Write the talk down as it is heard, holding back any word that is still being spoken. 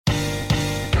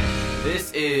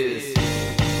This is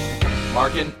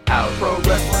Markin Out. Pro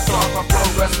Wrestling Talk by Pro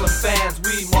Wrestling fans.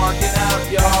 We marking out,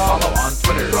 y'all. Follow on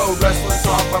Twitter. Pro Wrestling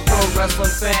Talk by Pro Wrestling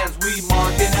fans. We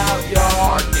marking out,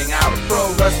 y'all. Marking Out.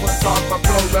 Pro Wrestling Talk by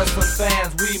Pro Wrestling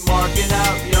fans. We marking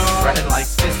out, y'all. Brennan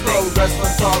likes fisting. Pro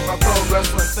Wrestling Talk by Pro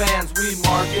Wrestling fans. We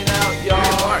marking out, y'all.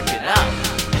 We're marking out.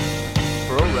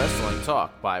 Pro Wrestling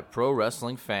Talk by Pro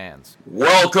Wrestling fans.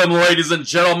 Welcome, ladies and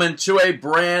gentlemen, to a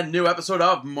brand new episode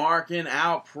of Markin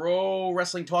Out, Pro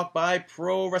Wrestling Talk by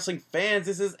Pro Wrestling fans.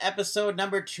 This is episode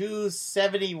number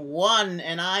 271,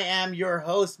 and I am your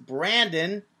host,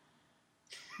 Brandon.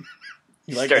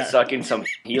 You like start sucking some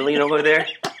healing over there?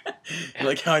 You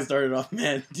like how I started off,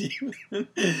 man? You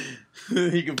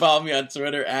can follow me on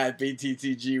Twitter at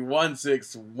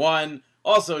BTTG161.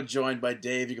 Also joined by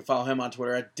Dave. You can follow him on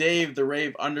Twitter at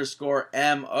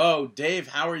DaveTheRave_MO. Dave,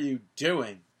 how are you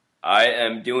doing? I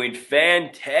am doing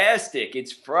fantastic.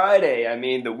 It's Friday. I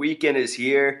mean, the weekend is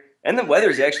here, and the weather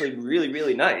is actually really,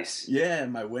 really nice. Yeah,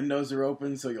 and my windows are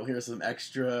open, so you'll hear some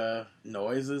extra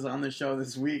noises on the show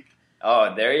this week.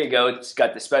 Oh, there you go. It's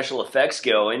got the special effects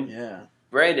going. Yeah.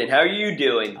 Brandon, how are you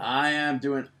doing? I am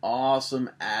doing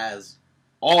awesome as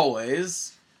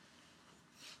always.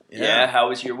 Yeah, how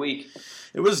was your week?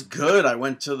 It was good. I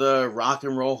went to the Rock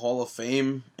and Roll Hall of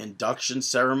Fame induction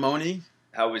ceremony.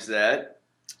 How was that?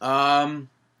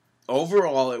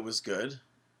 Overall, it was good.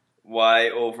 Why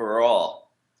overall?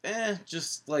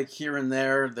 Just like here and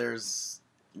there, there's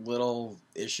little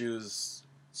issues.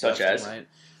 Such as? Right.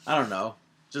 I don't know.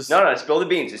 No, spill the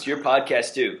beans. It's your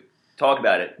podcast too. Talk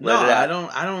about it. Let it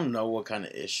out. I don't know what kind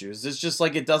of issues. It's just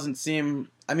like it doesn't seem.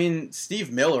 I mean,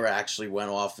 Steve Miller actually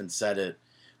went off and said it.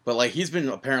 But, like, he's been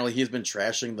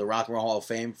trashing the Rock and Roll Hall of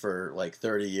Fame for, like,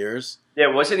 30 years.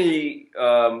 Yeah, wasn't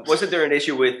there an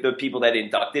issue with the people that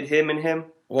inducted him?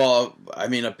 Well, I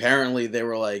mean, apparently they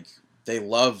were, like, they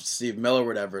loved Steve Miller or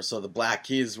whatever, so the Black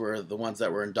Keys were the ones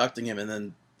that were inducting him. And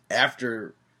then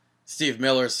after Steve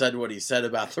Miller said what he said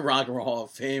about the Rock and Roll Hall of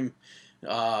Fame,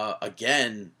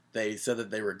 again, they said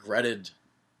that they regretted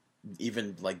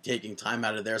even, like, taking time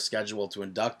out of their schedule to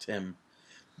induct him,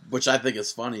 which I think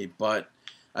is funny, but...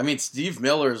 I mean, Steve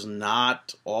Miller's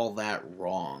not all that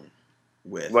wrong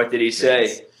with what did he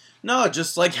say? No,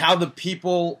 just like how the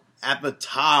people at the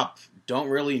top don't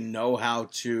really know how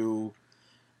to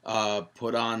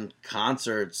put on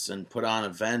concerts and put on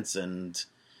events, and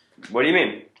what do you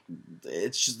mean?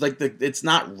 It's just like it's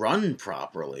not run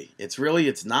properly. It's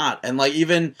not, and like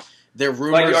even their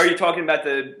rumors. Like, are you talking about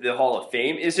the Hall of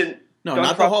Fame? No,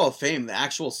 not the Hall of Fame, the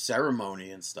actual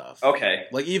ceremony and stuff. Okay.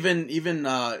 Like, even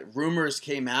rumors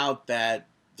came out that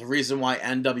the reason why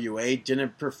NWA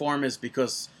didn't perform is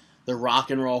because the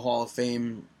Rock and Roll Hall of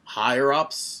Fame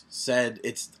higher-ups said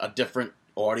it's a different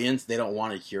audience. They don't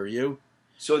want to hear you.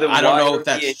 So then I don't know if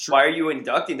that's true. Why are you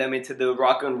inducting them into the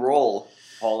Rock and Roll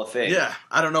Hall of Fame? Yeah,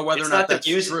 I don't know whether or not that's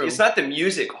true. It's not the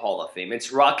Music Hall of Fame.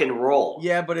 It's Rock and Roll.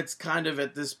 Yeah, but it's kind of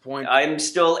at this point... I'm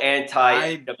still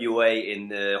anti-NWA in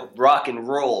the Rock and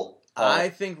Roll. I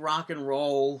think Rock and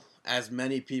Roll, as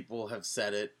many people have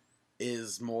said it,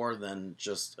 is more than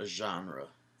just a genre.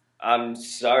 I'm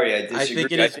sorry, I disagree. I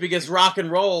think it is because rock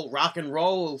and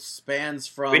roll spans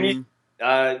from...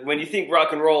 When you think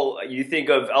rock and roll, you think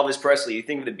of Elvis Presley, you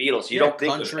think of the Beatles, you don't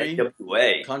think of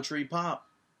NWA. Country pop.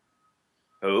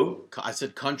 Who? I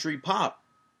said country pop.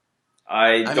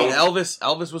 I mean,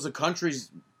 Elvis was a country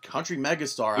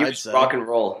megastar, I'd say. Rock and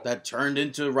roll. That turned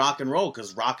into rock and roll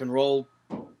because rock and roll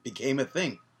became a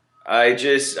thing.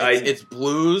 It's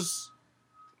blues.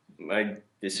 I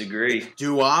disagree.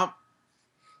 Doo-wop.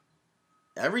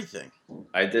 Everything.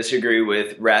 I disagree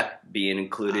with rap being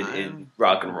included in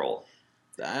rock and roll.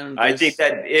 I think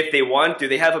that if they want, do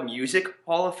they have a Music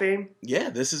Hall of Fame? Yeah,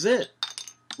 this is it.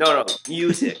 No,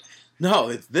 music. No,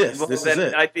 it's this. Well, this then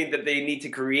is it. I think that they need to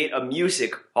create a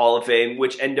Music Hall of Fame,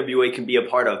 which NWA can be a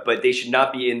part of, but they should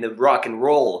not be in the Rock and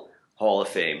Roll Hall of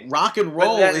Fame. Rock and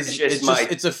roll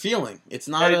it's a feeling. It's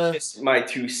not just my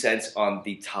 2 cents on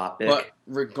the topic. But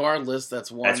regardless,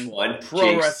 that's one.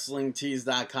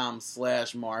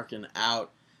 ProWrestlingTees.com/markingout.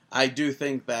 I do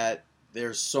think that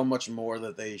there's so much more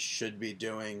that they should be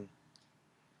doing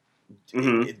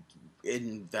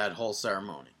in that whole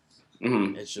ceremony.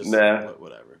 Mm-hmm. It's just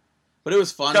whatever. But it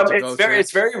was fun to go to.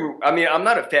 It's very. I mean, I'm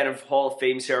not a fan of Hall of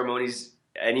Fame ceremonies,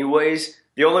 anyways.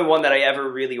 The only one that I ever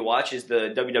really watch is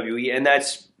the WWE, and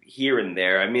that's here and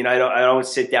there. I mean, I don't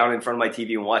sit down in front of my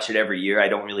TV and watch it every year. I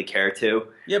don't really care to.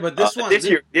 Yeah, but this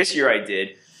year I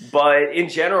did. But in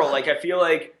general, like I feel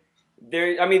like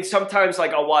there. I mean, sometimes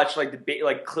like I'll watch like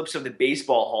clips of the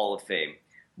Baseball Hall of Fame,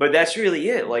 but that's really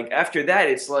it. Like after that,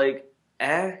 it's like,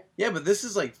 Yeah, but this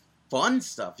is like fun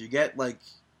stuff. You get like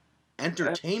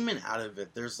entertainment out of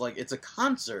it. There's like it's a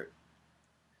concert.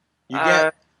 You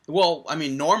get well. I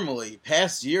mean, normally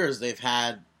past years they've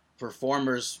had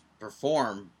performers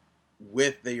perform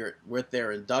with their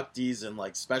inductees and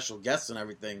like special guests and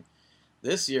everything.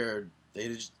 This year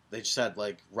they just had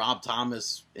like Rob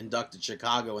Thomas inducted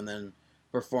Chicago and then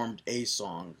performed a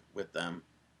song with them.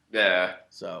 Yeah.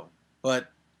 So, but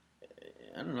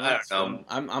I don't know. I don't know.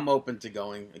 I'm open to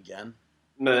going again.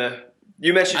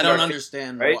 You mentioned I don't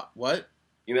understand right? What?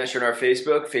 You mentioned our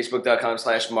Facebook,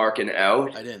 facebook.com/Markin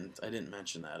Out. I didn't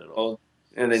mention that at all.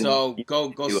 And then so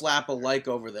go slap a like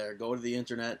over there. Go to the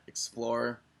Internet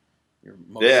Explorer, your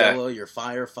Mozilla, your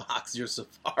Firefox, your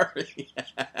Safari.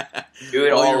 Do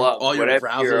it all your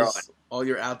browsers, all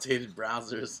your outdated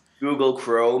browsers. Google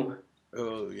Chrome.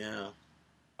 Oh yeah.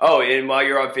 Oh, and while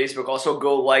you're on Facebook, also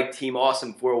go like Team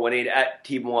Awesome 418 at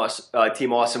Team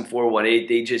Awesome 418.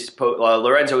 They just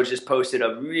Lorenzo just posted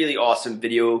a really awesome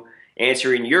video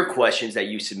answering your questions that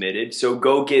you submitted. So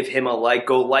go give him a like.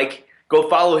 Go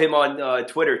follow him on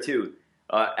Twitter too,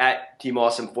 at Team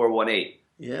Awesome 418.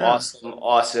 Yeah,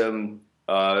 awesome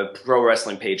pro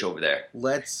wrestling page over there.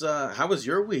 Let's. How was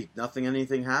your week?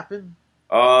 Anything happened?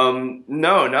 No,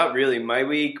 not really. My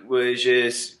week was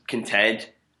just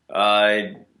content.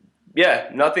 Yeah,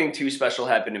 nothing too special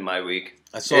happened in my week.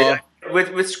 I saw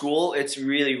with school, it's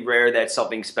really rare that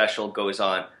something special goes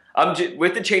on.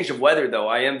 With the change of weather, though,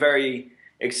 I am very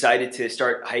excited to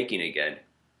start hiking again.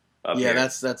 Yeah, here.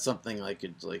 That's something I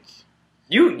could like.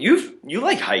 You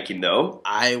like hiking though?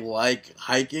 I like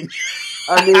hiking.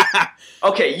 I mean,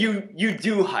 okay, you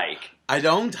do hike. I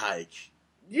don't hike.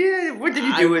 Yeah, what did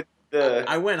you do with the?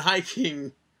 I went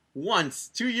hiking once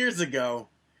 2 years ago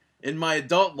in my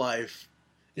adult life.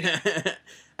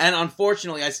 And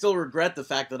unfortunately, I still regret the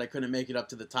fact that I couldn't make it up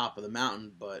to the top of the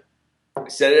mountain, but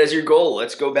set it as your goal.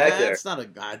 Let's go back there.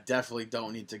 I definitely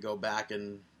don't need to go back,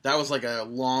 and that was like a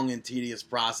long and tedious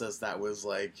process that was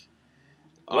like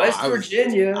West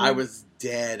Virginia. I was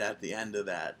dead at the end of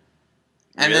that.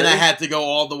 And then I had to go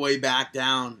all the way back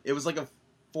down. It was like a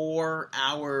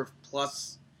 4-hour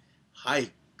plus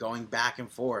hike going back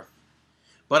and forth.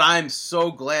 But I'm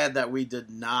so glad that we did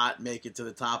not make it to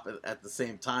the top at the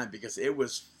same time because it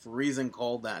was freezing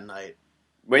cold that night.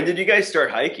 When did you guys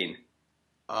start hiking?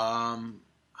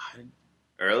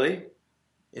 Early?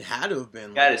 It had to have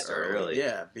been. Had to start early.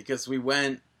 Yeah, because we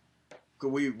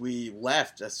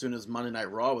left as soon as Monday Night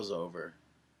Raw was over.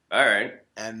 All right.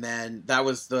 And then that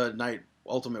was the night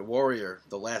Ultimate Warrior,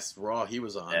 the last Raw he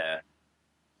was on. Yeah.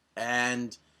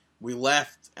 And we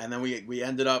left, and then we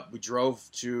ended up, we drove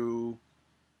to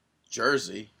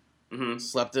Jersey,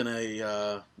 slept in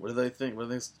a, what are they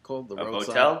called? The roadside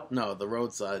hotel? No, the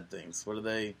roadside things. What are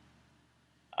they?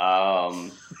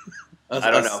 I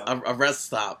don't know. A rest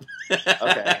stop.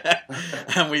 Okay.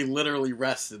 And we literally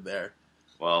rested there.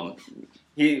 Well,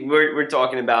 we're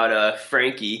talking about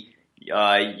Frankie.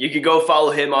 You could go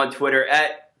follow him on Twitter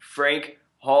at Frank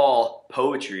Hall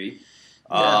Poetry.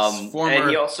 Yes, and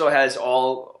he also has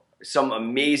some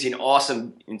amazing,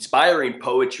 awesome, inspiring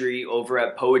poetry over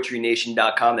at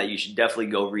poetrynation.com that you should definitely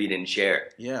go read and share.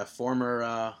 Yeah,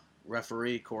 former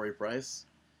referee Corey Price.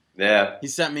 Yeah. He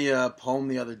sent me a poem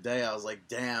the other day. I was like,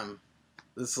 damn.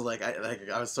 This is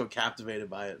I was so captivated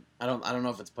by it. I don't know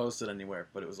if it's posted anywhere,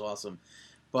 but it was awesome.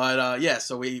 But yeah,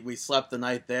 so we slept the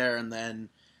night there and then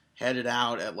headed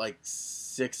out at like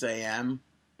 6 a.m.,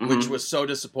 which was so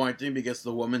disappointing because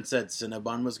the woman said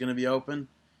Cinnabon was going to be open.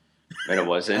 And it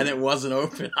wasn't. And it wasn't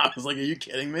open. I was like, are you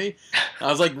kidding me? I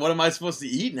was like, what am I supposed to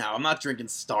eat now? I'm not drinking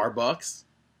Starbucks.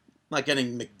 I'm not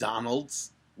getting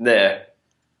McDonald's. Yeah.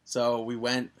 So we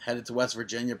headed to West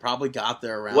Virginia, probably got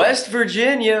there around... West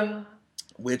Virginia!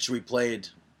 Which we played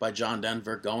by John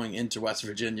Denver going into West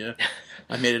Virginia.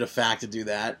 I made it a fact to do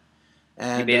that.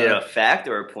 And, you made it a fact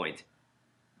or a point?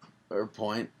 Or a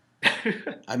point.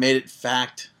 I made it a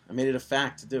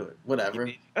fact to do it.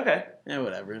 Whatever. Okay. Yeah,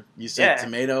 whatever. You say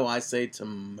tomato, I say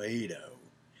tomato.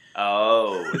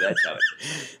 Oh, that's how it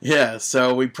is. Yeah,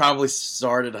 so we probably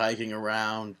started hiking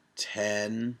around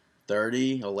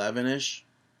 10:30, 11-ish.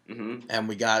 And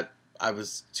I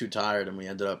was too tired, and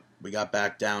we got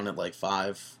back down at like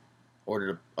 5,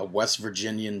 ordered a West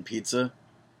Virginian pizza.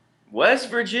 West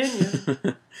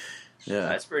Virginia? Yeah.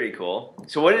 That's pretty cool.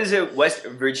 So what is a West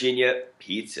Virginia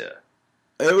pizza?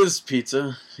 It was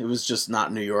pizza. It was just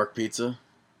not New York pizza.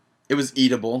 It was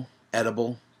edible.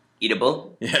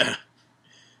 Eatable? Yeah.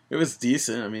 It was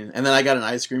decent. I mean, and then I got an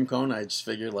ice cream cone. I just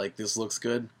figured, like, this looks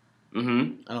good. I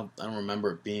don't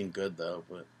remember it being good, though,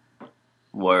 but...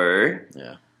 Word.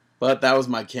 Yeah. But that was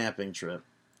my camping trip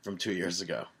from 2 years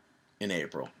ago in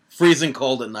April. Freezing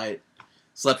cold at night.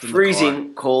 slept in the car.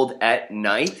 Freezing cold at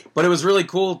night. But it was really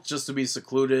cool just to be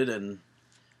secluded and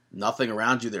nothing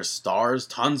around you. There's stars,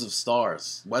 tons of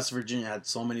stars. West Virginia had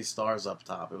so many stars up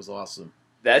top. It was awesome.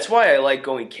 That's why I like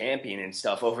going camping and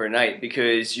stuff overnight,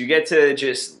 because you get to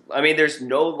just, I mean, there's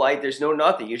no light, there's no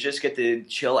nothing. You just get to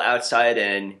chill outside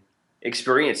and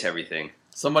experience everything.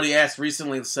 Somebody asked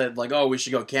recently, said like, "Oh, we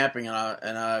should go camping," and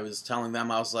I was telling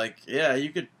them, I was like, "Yeah, you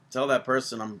could tell that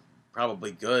person I'm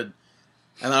probably good."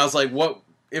 And I was like, "What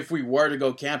if we were to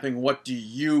go camping? What do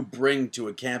you bring to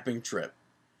a camping trip?"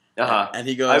 And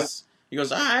he goes,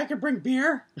 I could bring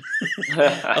beer.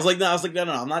 I was like, no,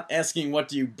 no, I'm not asking what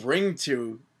do you bring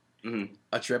to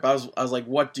a trip. I was like,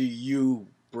 what do you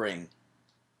bring?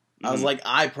 I was like,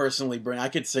 I personally bring. I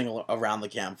could sing around the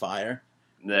campfire.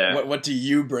 Yeah. What do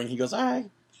you bring? He goes,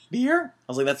 beer.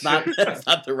 I was like, that's not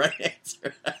the right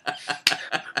answer.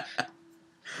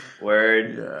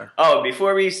 Word. Yeah. Oh,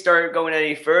 before we start going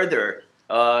any further,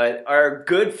 our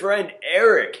good friend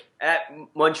Eric at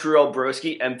Montreal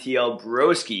Broski, MTL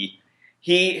Broski,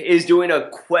 he is doing a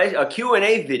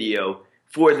Q&A video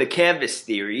for the Canvas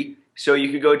Theory. So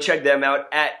you could go check them out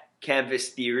at Canvas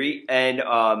Theory and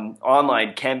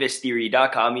online,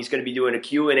 canvastheory.com. He's going to be doing a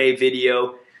Q&A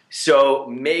video. So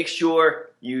make sure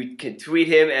you can tweet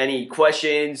him any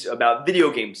questions about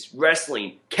video games,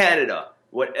 wrestling, Canada,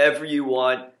 whatever you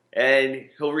want, and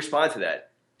he'll respond to that.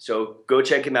 So go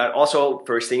check him out. Also,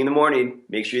 first thing in the morning,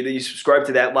 make sure that you subscribe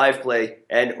to that live play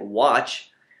and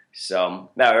watch some.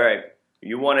 All right,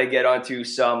 you want to get onto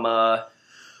some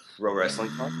pro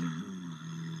wrestling talk?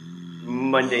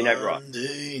 Monday Night Raw.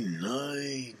 Monday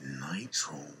Night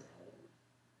Nitro.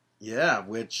 Yeah,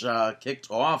 which kicked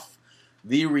off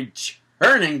the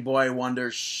returning boy wonder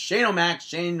Shane O'Mac,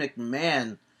 Shane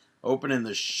McMahon opening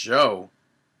the show.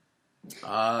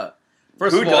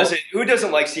 First of all, who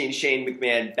doesn't like seeing Shane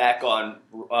McMahon back on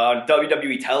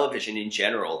WWE television in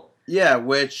general? Yeah,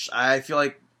 which I feel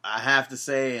like I have to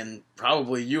say, and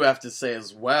probably you have to say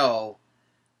as well,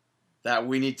 that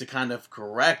we need to kind of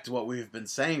correct what we've been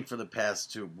saying for the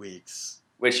past 2 weeks.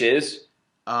 Which is?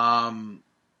 Apparently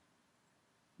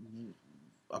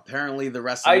the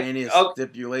WrestleMania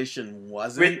stipulation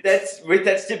wasn't. With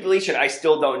that stipulation, I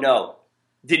still don't know.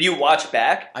 Did you watch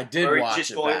back? I did watch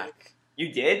it back.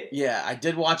 You did? Yeah, I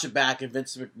did watch it back, and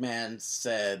Vince McMahon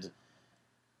said,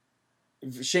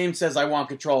 Shane says, I want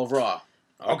control of Raw.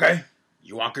 Okay,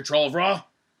 you want control of Raw?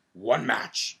 1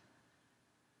 match.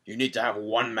 You need to have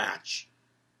 1 match.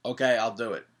 Okay, I'll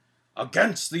do it.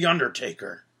 Against The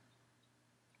Undertaker.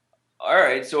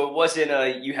 Alright, so it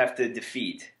wasn't you have to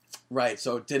defeat. Right,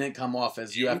 so it didn't come off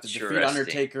as you have to defeat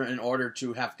Undertaker in order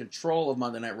to have control of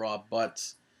Monday Night Raw,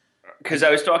 but... Because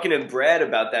I was talking to Brad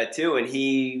about that too, and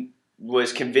he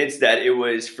was convinced that it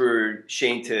was for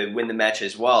Shane to win the match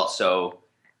as well. So,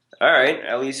 all right,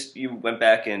 at least you went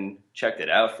back and checked it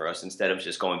out for us instead of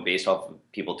just going based off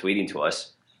of people tweeting to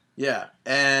us. Yeah,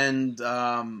 and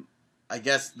I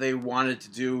guess they wanted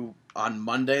to do on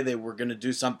Monday, they were going to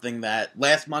do something that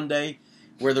last Monday,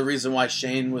 where the reason why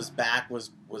Shane was back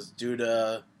was due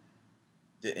to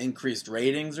the increased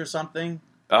ratings or something.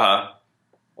 Uh-huh.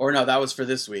 Or no, that was for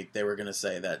this week. They were going to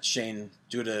say that Shane,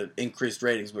 due to increased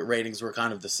ratings, but ratings were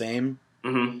kind of the same.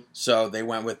 Mm-hmm. So they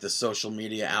went with the social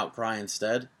media outcry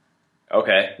instead.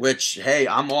 Okay. Which, hey,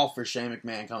 I'm all for Shane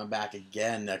McMahon coming back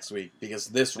again next week, because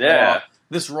this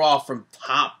Raw from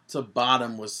top to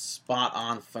bottom was spot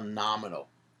on phenomenal.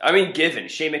 I mean, given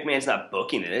Shane McMahon's not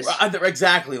booking this,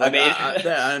 exactly. Like,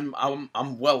 I mean,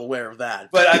 I'm well aware of that.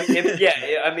 But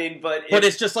but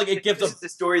it's just like it gives the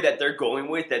story that they're going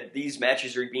with, that these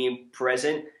matches are being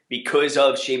present because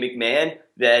of Shane McMahon.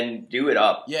 Then do it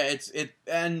up. Yeah,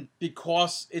 and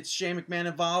because it's Shane McMahon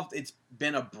involved, it's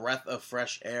been a breath of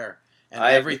fresh air, and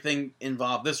everything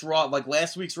involved. This Raw, like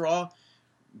last week's Raw,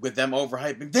 with them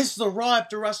overhyping, this is the Raw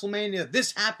after WrestleMania,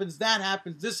 this happens, that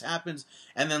happens, this happens,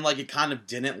 and then like it kind of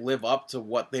didn't live up to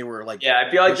what they were like. Yeah, I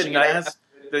feel like the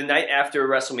night after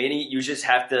WrestleMania, you just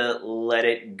have to let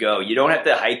it go. You don't have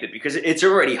to hype it because it's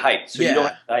already hyped, so you don't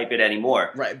have to hype it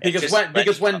anymore. Right,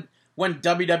 because when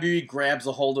WWE grabs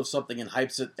a hold of something and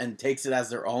hypes it and takes it as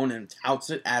their own and touts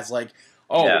it as like,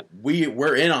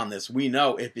 we're in on this, we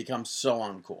know, it becomes so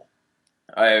uncool.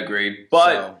 I agree.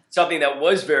 But something that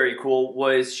was very cool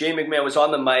was Shane McMahon was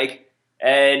on the mic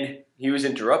and he was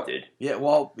interrupted. Yeah,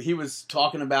 well, he was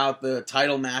talking about the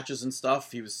title matches and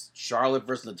stuff. He was Charlotte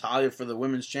versus Natalya for the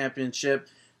Women's Championship.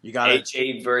 You got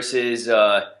AJ versus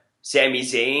Sami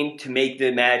Zayn to make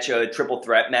the match a triple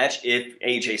threat match if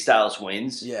AJ Styles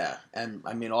wins. Yeah, and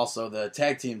I mean also the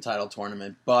tag team title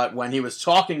tournament. But when he was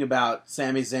talking about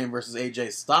Sami Zayn versus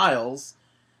AJ Styles,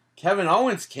 Kevin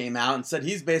Owens came out and said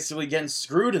he's basically getting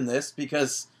screwed in this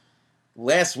because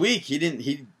last week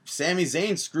Sami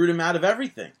Zayn screwed him out of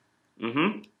everything.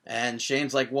 Mm-hmm. And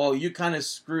Shane's like, well, you kind of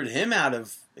screwed him out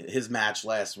of his match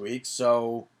last week,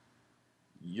 so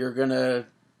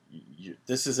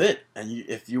this is it. And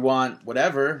if you want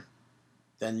whatever,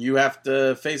 then you have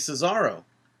to face Cesaro.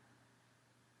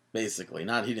 Basically.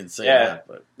 Not he didn't say that,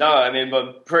 but... No, I mean,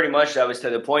 but pretty much that was to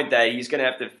the point that he's going to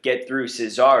have to get through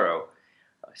Cesaro.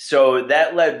 So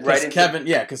that led right into...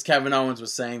 because Kevin Owens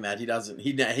was saying that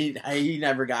he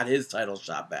never got his title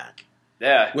shot back.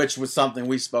 Yeah. Which was something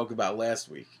we spoke about last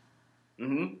week.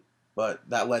 Mm-hmm. But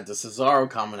that led to Cesaro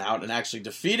coming out and actually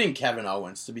defeating Kevin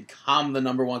Owens to become the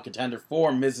number one contender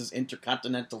for Miz's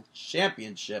Intercontinental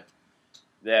Championship.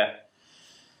 Yeah.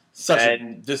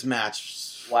 This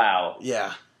match. Wow.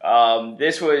 Yeah.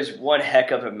 This was one heck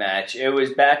of a match. It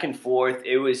was back and forth.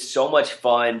 It was so much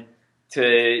fun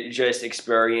to just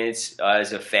experience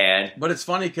as a fan. But it's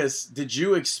funny because did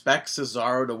you expect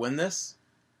Cesaro to win this?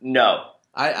 No.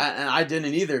 I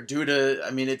didn't either. Due to,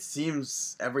 I mean, it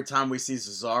seems every time we see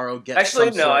Cesaro get I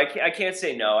can't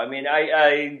say no. I mean,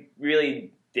 I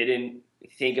really didn't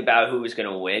think about who was going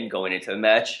to win going into the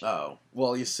match. Oh,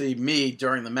 well, you see, me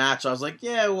during the match, I was like,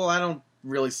 yeah, well, I don't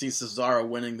really see Cesaro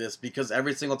winning this because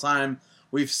every single time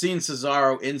we've seen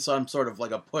Cesaro in some sort of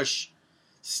like a push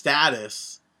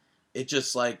status, it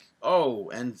just like,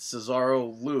 and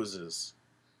Cesaro loses.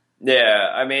 Yeah,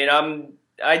 I mean,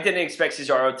 I didn't expect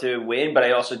Cesaro to win, but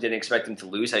I also didn't expect him to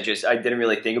lose. I didn't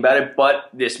really think about it. But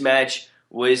this match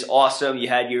was awesome. You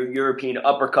had your European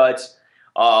uppercuts.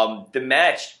 The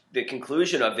match, the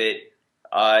conclusion of it,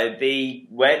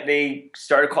 they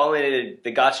started calling it the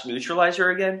Gotch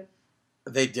Neutralizer again.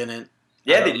 They didn't.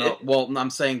 Yeah, they did. Well, I'm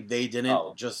saying they didn't.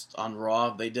 Oh. Just on Raw,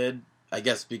 they did. I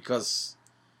guess because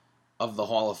of the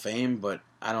Hall of Fame, but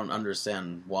I don't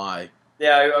understand why.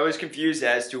 Yeah, I was confused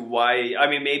as to why. I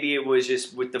mean, maybe it was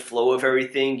just with the flow of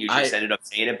everything. You just ended up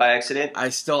saying it by accident. I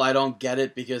don't get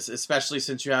it because, especially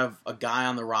since you have a guy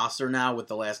on the roster now with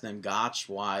the last name Gotch,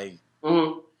 why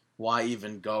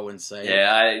even go and say it?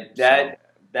 Yeah,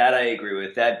 that I agree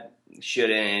with. That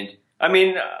shouldn't. I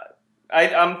mean,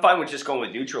 I'm fine with just going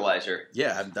with Neutralizer.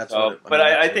 Yeah, that's But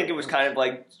I think it was kind of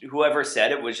like whoever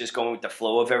said it was just going with the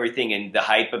flow of everything and the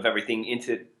hype of everything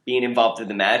into being involved in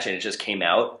the match, and it just came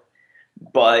out.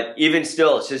 But even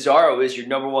still, Cesaro is your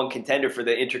number one contender for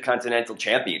the Intercontinental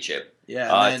Championship.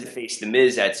 Yeah, to face The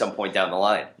Miz at some point down the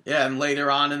line. Yeah, and later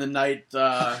on in the night,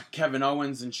 Kevin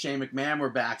Owens and Shane McMahon were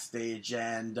backstage,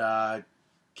 and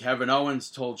Kevin Owens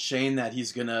told Shane that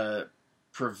he's going to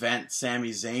prevent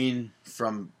Sami Zayn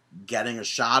from getting a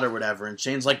shot or whatever. And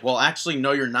Shane's like, well, actually,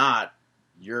 no, you're not.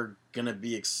 You're going to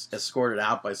be escorted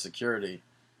out by security.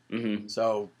 Mm-hmm.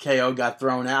 So KO got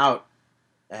thrown out,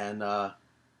 and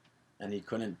he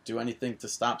couldn't do anything to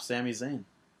stop Sami Zayn.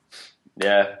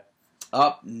 Yeah.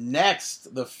 Up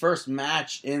next, the first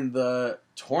match in the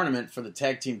tournament for the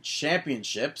Tag Team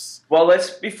Championships. Well, when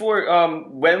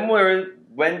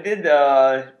did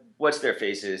what's their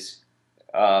faces?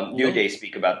 New Day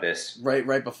speak about this.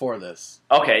 Right before this.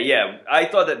 Okay, yeah. I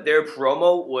thought that their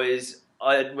promo was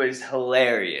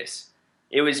hilarious.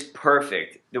 It was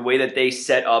perfect. The way that they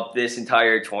set up this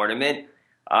entire tournament.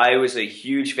 I was a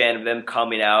huge fan of them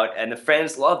coming out, and the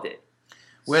fans loved it.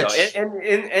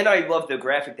 And I love the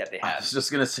graphic that they have. I was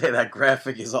just gonna say that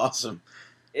graphic is awesome.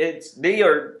 They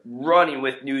are running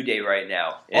with New Day right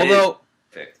now. Although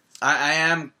I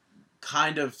am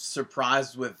kind of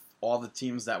surprised with all the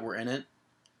teams that were in it.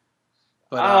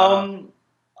 But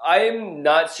I'm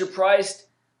not surprised,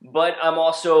 but I'm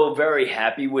also very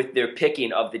happy with their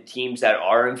picking of the teams that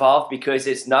are involved because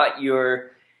it's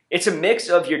a mix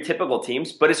of your typical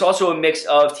teams, but it's also a mix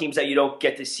of teams that you don't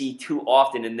get to see too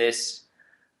often in this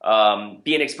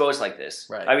being exposed like this.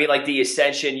 Right. I mean, like the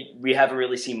Ascension, we haven't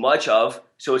really seen much of,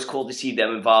 so it's cool to see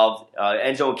them involved.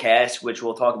 Enzo and Cass, which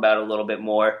we'll talk about a little bit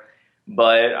more,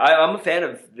 but I'm a fan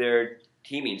of their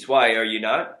teamings. Why are you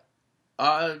not?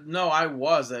 No, I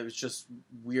was. It was just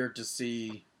weird to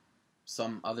see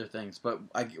some other things, but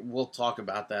we'll talk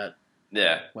about that.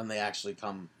 Yeah. When they actually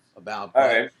come about. All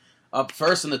right. Up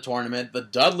first in the tournament, the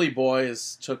Dudley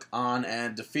Boys took on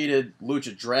and defeated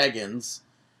Lucha Dragons.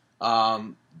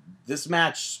 This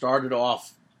match started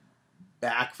off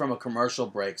back from a commercial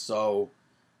break,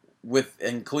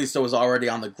 and Kalisto was already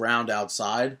on the ground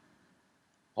outside,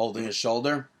 holding his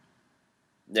shoulder.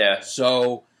 Yeah.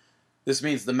 So this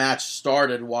means the match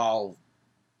started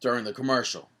during the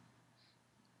commercial.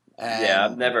 Yeah,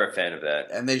 I'm never a fan of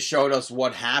that. And they showed us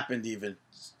what happened even.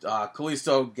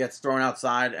 Kalisto gets thrown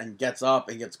outside and gets up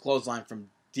and gets clothesline from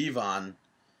Devon.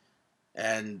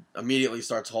 and immediately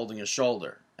starts holding his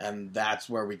shoulder. And that's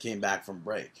where we came back from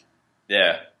break.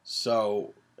 Yeah.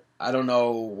 So I don't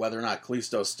know whether or not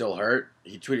Kalisto's still hurt.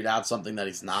 He tweeted out something that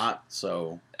he's not.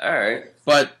 So, all right.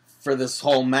 But for this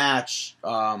whole match,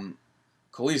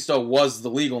 Kalisto was the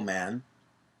legal man.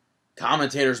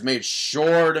 Commentators made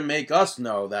sure to make us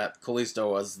know that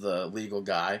Kalisto was the legal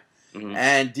guy. Mm-hmm.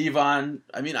 And Devon,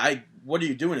 I mean, what do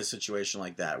you do in a situation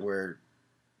like that where...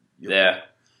 Yeah.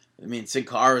 I mean, Sin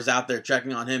Cara was out there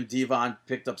checking on him. Devon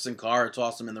picked up Sin Cara,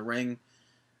 tossed him in the ring,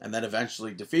 and then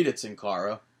eventually defeated Sin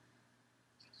Cara,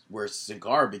 where Sin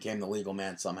Cara became the legal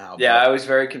man somehow. Yeah, I was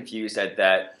very confused at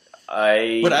that.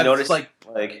 I noticed,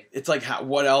 it's like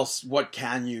what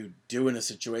can you do in a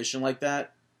situation like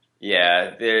that?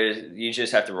 Yeah, you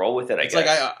just have to roll with it, I guess. It's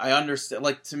like, I understand.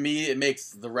 Like, to me, it makes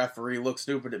the referee look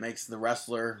stupid. It makes the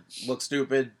wrestler look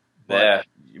stupid. But, yeah.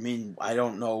 I mean, I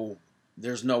don't know.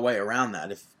 There's no way around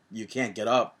that. If you can't get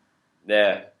up.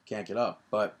 Yeah. Can't get up.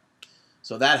 But,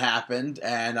 so that happened.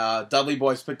 And Dudley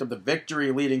Boys picked up the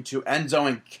victory, leading to Enzo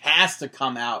and Cass to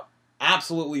come out,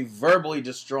 absolutely verbally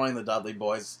destroying the Dudley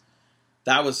Boys.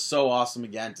 That was so awesome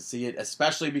again to see it,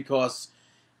 especially because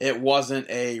it wasn't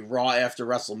a Raw after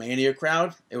WrestleMania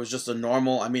crowd. It was just a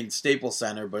normal, Staples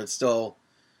Center, but it's still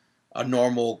a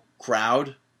normal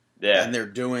crowd. Yeah. And they're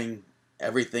doing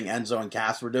everything Enzo and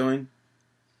Cass were doing.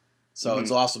 So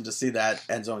It's awesome to see that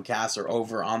Enzo and Cass are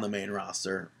over on the main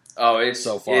roster. Oh, it's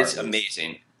so far. It's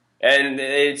amazing. And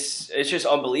it's just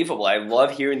unbelievable. I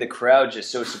love hearing the crowd just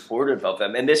so supportive of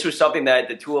them. And this was something that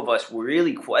the two of us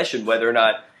really questioned whether or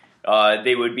not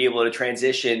they would be able to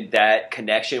transition that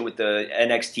connection with the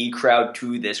NXT crowd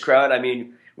to this crowd. I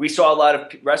mean, we saw a lot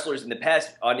of wrestlers in the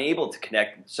past unable to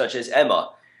connect, such as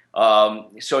Emma.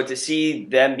 So to see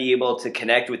them be able to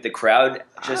connect with the crowd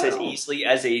just as easily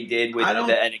as they did with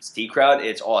the NXT crowd,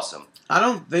 it's awesome. I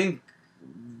don't think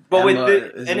but Emma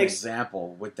with the is an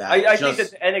example with that. I think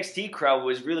that the NXT crowd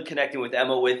was really connecting with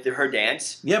Emma with her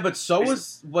dance. Yeah, but so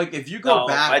was, like, if you go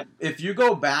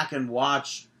back and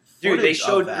watch... Dude, they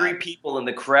showed 3 people in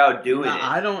the crowd doing it.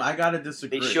 I gotta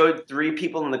disagree. They showed 3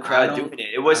 people in the crowd doing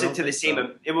it. It wasn't to the same.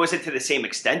 So. It wasn't to the same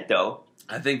extent, though.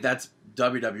 I think that's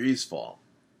WWE's fault.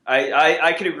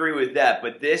 I could agree with that,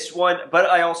 but this one. But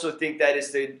I also think that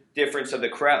is the difference of the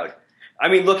crowd. I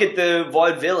mean, look at the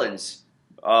Vaudevillains.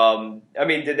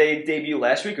 Did they debut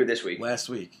last week or this week? Last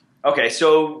week. Okay,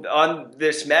 so on the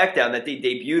SmackDown that they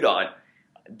debuted on,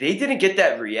 they didn't get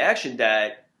that reaction,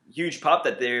 that huge pop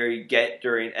that they get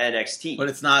during NXT. But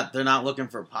it's not. They're not looking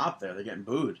for pop there. They're getting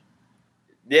booed.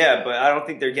 Yeah, but I don't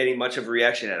think they're getting much of a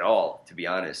reaction at all, to be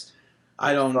honest.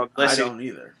 I don't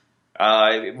either.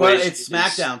 But it's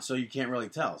SmackDown, so you can't really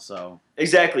tell. So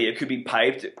exactly, it could be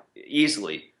piped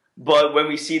easily. But when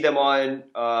we see them on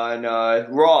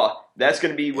Raw, that's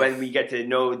going to be when we get to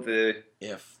know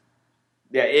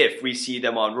if we see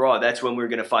them on Raw, that's when we're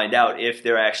going to find out if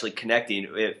they're actually connecting,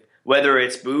 whether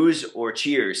it's boos or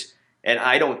cheers. And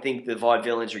I don't think the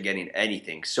Vaudevillains are getting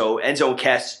anything. So Enzo and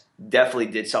Cass definitely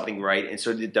did something right, and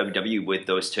so did WWE with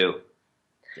those two.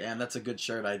 Damn, that's a good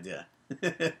shirt idea.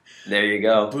 There you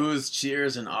go. Boos,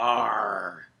 cheers, and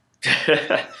R.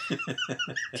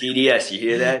 TDS, you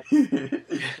hear that?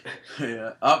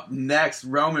 Yeah. Up next,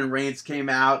 Roman Reigns came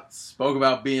out, spoke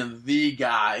about being the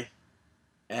guy,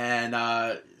 and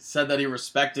said that he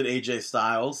respected AJ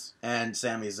Styles and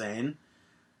Sami Zayn.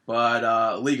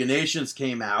 But League of Nations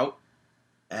came out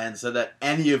and said that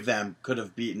any of them could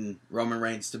have beaten Roman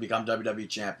Reigns to become WWE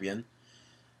champion.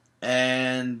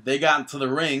 And they got into the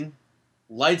ring.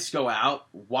 Lights go out.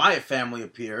 Wyatt family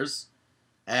appears.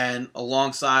 And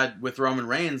alongside with Roman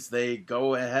Reigns, they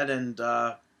go ahead and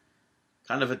kind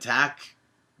of attack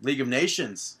League of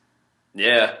Nations.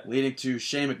 Yeah. Leading to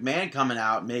Shane McMahon coming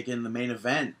out, making the main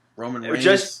event. Roman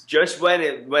Reigns. Just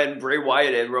when Bray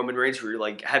Wyatt and Roman Reigns were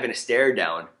like having a stare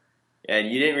down,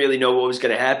 and you didn't really know what was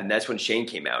going to happen. That's when Shane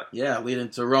came out. Yeah, leading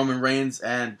to Roman Reigns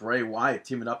and Bray Wyatt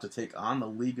teaming up to take on the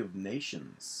League of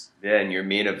Nations. Yeah, and your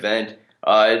main event.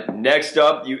 Next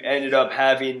up, you ended up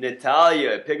having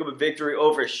Natalya pick up a victory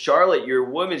over Charlotte, your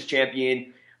women's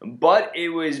champion, but it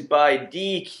was by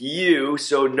DQ,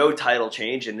 so no title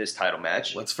change in this title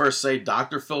match. Let's first say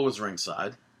Dr. Phil was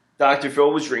ringside. Dr.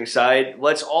 Phil was ringside.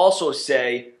 Let's also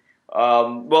say,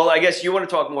 I guess you want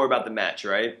to talk more about the match,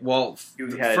 right? Well,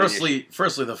 firstly,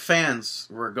 the fans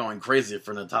were going crazy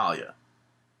for Natalya.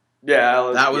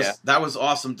 Yeah, that was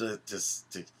awesome to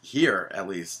hear, at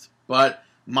least. But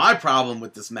my problem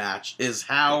with this match is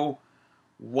how,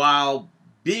 while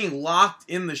being locked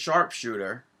in the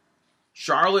sharpshooter,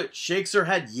 Charlotte shakes her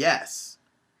head yes,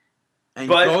 and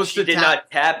but goes she to did tap.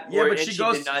 not tap. Yeah, but she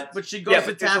goes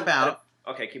to tap out.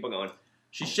 Okay, keep on going.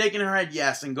 She's shaking her head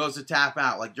yes and goes to tap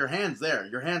out. Like, your hand's there.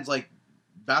 Your hand's, like,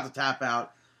 about to tap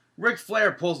out. Ric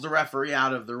Flair pulls the referee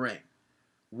out of the ring.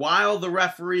 While the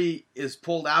referee is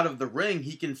pulled out of the ring,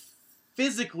 he can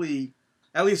physically,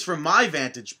 at least from my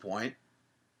vantage point,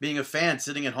 being a fan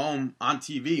sitting at home on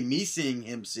TV, me seeing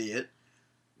him see it,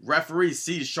 referee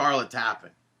sees Charlotte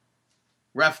tapping.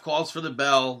 Ref calls for the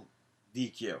bell,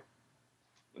 DQ.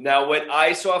 Now, what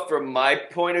I saw from my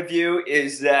point of view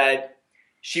is that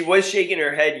she was shaking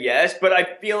her head yes, but I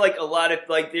feel like a lot of,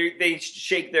 like, they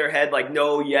shake their head like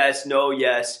no, yes, no,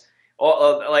 yes.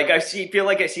 Like, feel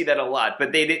like I see that a lot,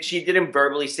 but she didn't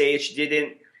verbally say it. She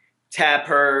didn't tap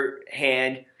her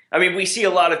hand. I mean, we see a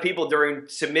lot of people during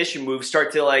submission moves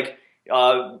start to, like,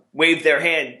 wave their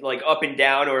hand, like, up and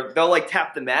down, or they'll, like,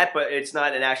 tap the mat, but it's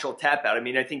not an actual tap out. I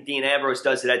mean, I think Dean Ambrose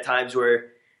does it at times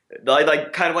where,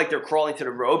 like, kind of like they're crawling to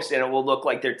the ropes, and it will look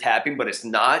like they're tapping, but it's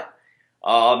not.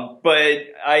 So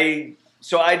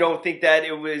I don't think that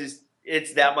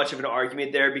it's that much of an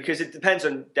argument there, because it depends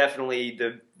on definitely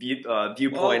the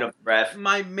viewpoint of the ref.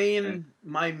 My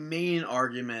main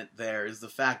argument there is the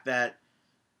fact that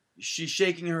she's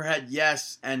shaking her head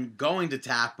yes and going to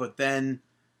tap, but then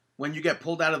when you get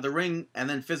pulled out of the ring and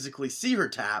then physically see her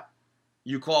tap,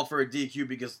 you call for a DQ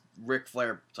because Ric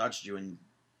Flair touched you, and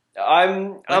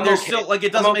I'm okay. Still, like,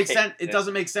 it doesn't make sense. It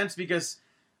doesn't make sense because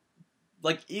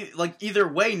either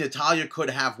way, Natalya could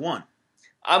have won.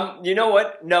 You know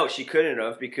what? No, she couldn't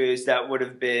have, because that would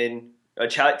have been a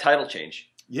title change.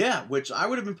 Yeah, which I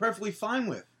would have been perfectly fine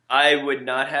with. I would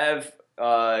not have.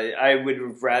 I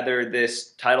would rather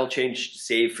this title change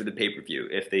save for the pay-per-view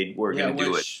if they were going to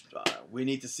do it. We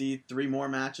need to see 3 more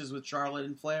matches with Charlotte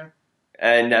and Flair.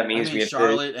 And that means we have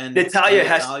Charlotte and Natalya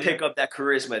has to pick up that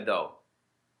charisma, though.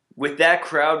 With that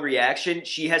crowd reaction,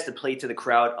 she has to play to the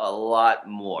crowd a lot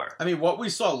more. I mean, what we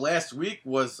saw last week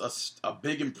was a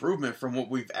big improvement from what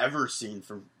we've ever seen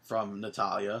from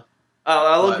Natalya.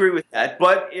 I'll agree with that,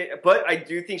 but I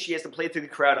do think she has to play to the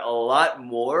crowd a lot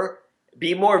more,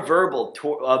 be more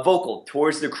vocal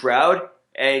towards the crowd,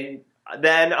 and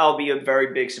then I'll be a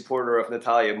very big supporter of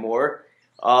Natalya more.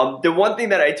 The one thing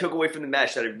that I took away from the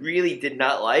match that I really did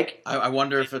not like. I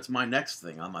wonder if it's my next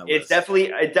thing on my list. It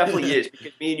definitely is,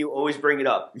 because me and you always bring it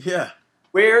up. Yeah.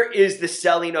 Where is the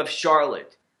selling of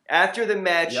Charlotte? After the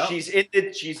match, yep.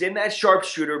 she's in that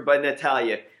sharpshooter by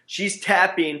Natalya. She's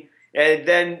tapping, and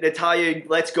then Natalya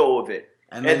lets go of it.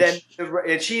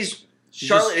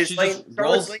 Charlotte's laying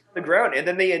on the ground, and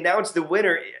then they announce the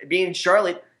winner being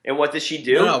Charlotte, and what does she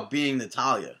do? No, being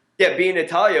Natalya. Yeah, being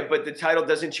Natalya, but the title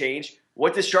doesn't change.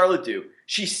 What does Charlotte do?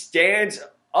 She stands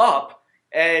up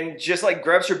and just, like,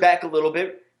 grabs her back a little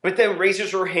bit, but then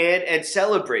raises her hand and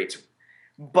celebrates.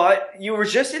 But you were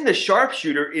just in the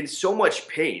sharpshooter in so much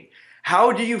pain.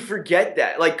 How do you forget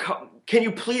that? Like, can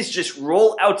you please just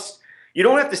roll out? You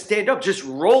don't have to stand up. Just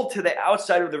roll to the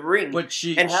outside of the ring, but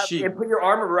and put your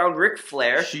arm around Ric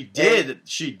Flair. She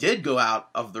did go out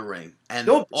of the ring and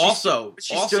also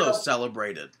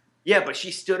celebrated. Yeah, but she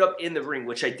stood up in the ring,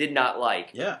 which I did not like.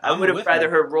 Yeah, I would have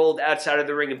rather her rolled outside of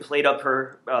the ring and played up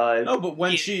her. But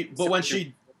when she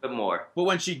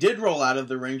did roll out of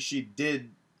the ring, she did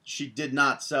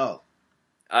not sell.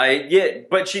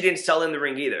 But she didn't sell in the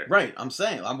ring either. Right, I'm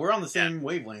saying we're on the same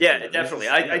wavelength. Yeah, definitely.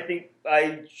 I think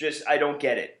I don't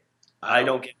get it. I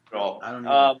don't get it at all. I don't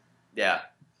either. Yeah.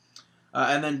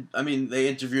 And then, I mean, they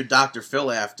interviewed Dr.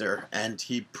 Phil after, and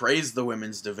he praised the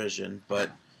women's division, but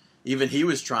even he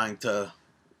was trying to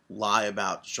lie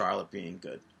about Charlotte being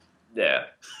good. Yeah.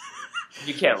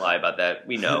 You can't lie about that.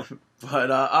 We know.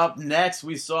 But up next,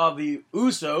 we saw the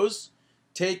Usos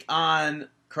take on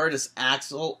Curtis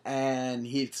Axel and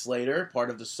Heath Slater, part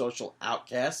of the Social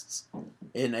Outcasts,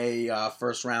 in a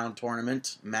first-round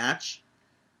tournament match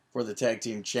for the Tag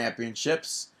Team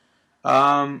Championships.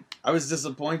 I was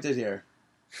disappointed here.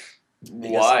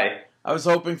 Why? I was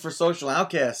hoping for Social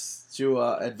Outcasts to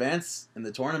advance in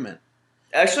the tournament.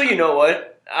 Actually, you know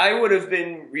what? I would have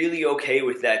been really okay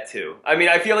with that too. I mean,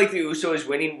 I feel like the Usos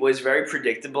winning was very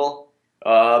predictable.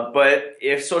 But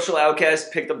if Social Outcasts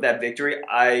picked up that victory,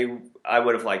 I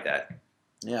would have liked that.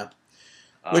 Yeah.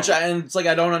 And it's like,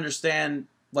 I don't understand.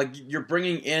 Like, you're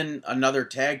bringing in another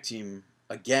tag team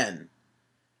again.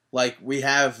 Like, we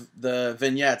have the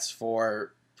vignettes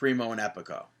for Primo and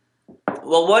Epico.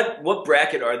 Well, what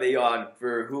bracket are they on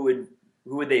for who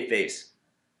would they face?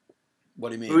 What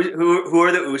do you mean? Who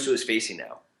are the Usos facing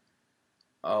now?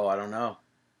 Oh, I don't know.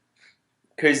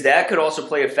 Because that could also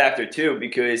play a factor too,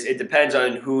 because it depends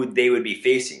on who they would be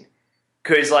facing.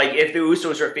 Because, like, if the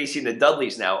Usos are facing the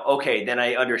Dudleys now, okay, then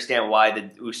I understand why the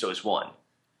Usos won.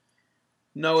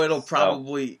 No, it'll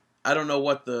probably... I don't know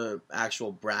what the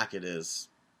actual bracket is.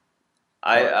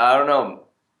 I don't know.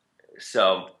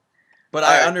 So, but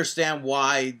I understand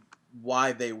why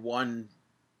they won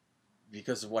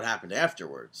because of what happened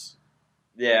afterwards.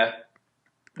 Yeah,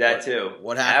 that too.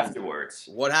 What happened afterwards?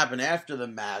 What happened after the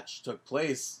match took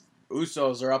place?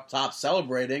 Usos are up top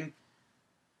celebrating.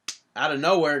 Out of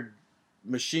nowhere,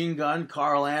 Machine Gun,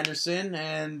 Carl Anderson,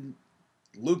 and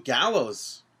Luke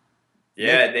Gallows.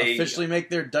 Yeah, they officially make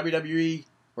their WWE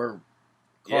or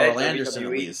Carl Anderson WWE.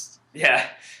 at least. Yeah,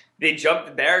 they jumped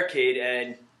the barricade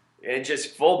and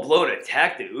just full blown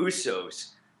attacked the Usos,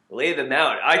 lay them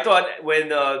out. I thought when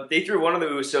they threw one of the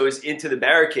Usos into the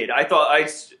barricade, I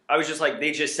was just like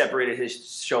they just separated his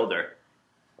shoulder,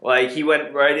 like he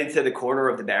went right into the corner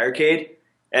of the barricade,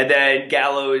 and then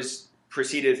Gallows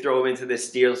proceeded to throw him into the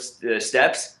steel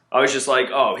steps. I was just like,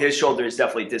 oh, his shoulder is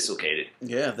definitely dislocated.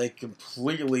 Yeah, they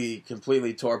completely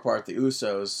tore apart the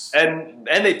Usos. And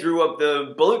they threw up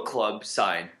the Bullet Club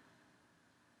sign.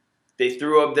 They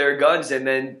threw up their guns and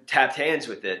then tapped hands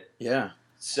with it. Yeah.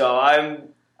 So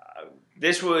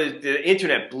the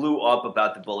internet blew up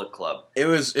about the Bullet Club. It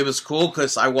was cool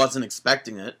because I wasn't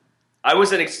expecting it. I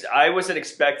wasn't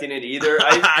expecting it either.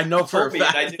 I know for a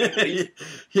fact. I didn't believe.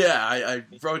 Yeah, I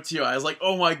wrote to you. I was like,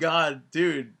 "Oh my god,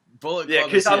 dude, Bullet Club!" Yeah,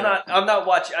 because I'm not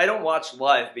watching. I don't watch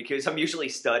live because I'm usually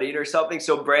studying or something.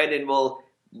 So Brandon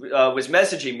was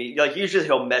messaging me. Like usually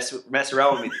he'll mess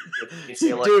around with me and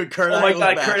say like, dude, Kurt "Oh my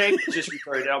god, back. Kurt Angle just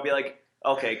returned," and I'll be like,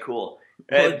 "Okay, cool."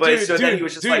 Well, Then he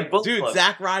was just like, Bullet Club.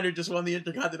 Zack Ryder just won the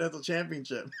Intercontinental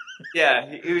Championship. Yeah,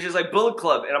 he was just like, Bullet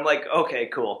Club. And I'm like, okay,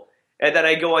 cool. And then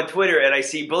I go on Twitter and I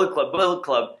see Bullet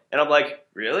Club. And I'm like,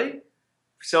 really?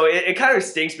 So it kind of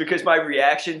stinks because my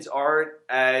reactions aren't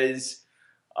as,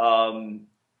 I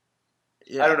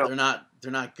don't know.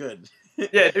 They're not good.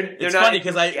 Yeah, they're it's not funny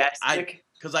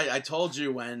because I told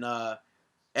you when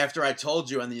after I told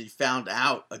you and then you found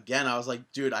out again, I was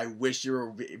like, dude, I wish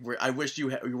you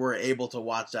were able to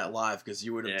watch that live because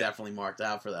you would have definitely marked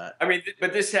out for that. I mean,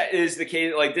 but this is the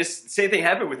case. Like this same thing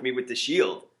happened with me with the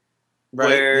Shield, right?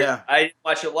 Where yeah. I didn't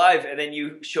watch it live, and then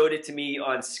you showed it to me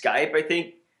on Skype, I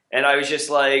think, and I was just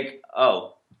like,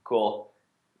 oh, cool.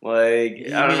 Like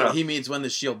I don't know. He means when the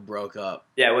Shield broke up.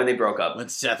 Yeah, when they broke up. When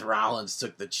Seth Rollins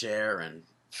took the chair and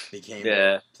became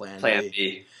Plan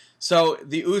B. So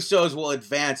the Usos will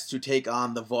advance to take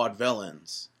on the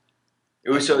Vaudevillains.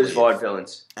 Usos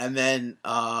Vaudevillains. And then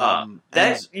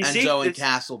Enzo and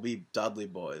Cass will be Dudley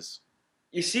Boys.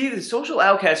 You see, the Social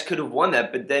Outcasts could have won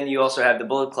that, but then you also have the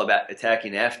Bullet Club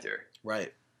attacking after.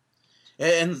 Right.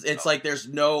 And it's like there's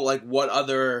no, like, what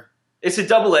other... It's a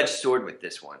double-edged sword with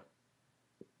this one.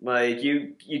 Like,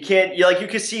 you can't... you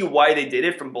can see why they did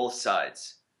it from both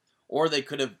sides. Or they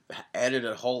could have added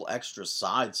a whole extra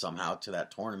side somehow to that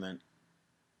tournament.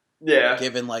 Yeah.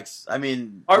 Given I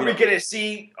mean, are we gonna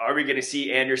see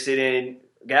Anderson and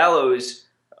Gallows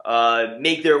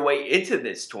make their way into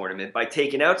this tournament by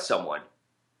taking out someone?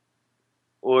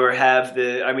 Or have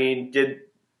did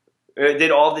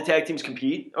all the tag teams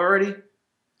compete already?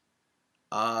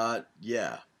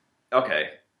 Yeah. Okay.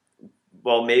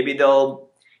 Well, maybe they'll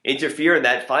interfere in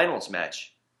that finals match.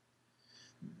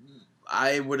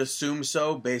 I would assume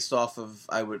so, based off of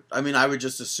I would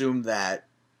just assume that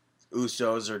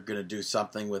Usos are gonna do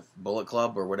something with Bullet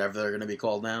Club or whatever they're gonna be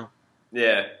called now.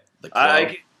 Yeah, the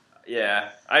club.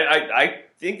 I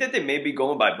think that they may be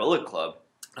going by Bullet Club.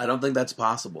 I don't think that's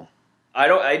possible.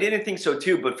 I didn't think so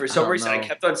too, but for some reason I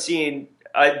kept on seeing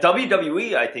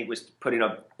WWE. I think was putting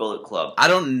up Bullet Club. I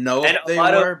don't know if they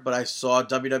were, but I saw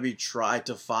WWE try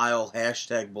to file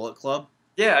 #Bullet Club.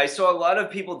 Yeah, I saw a lot of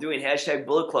people doing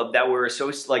 #Bullet Club that were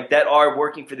that are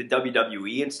working for the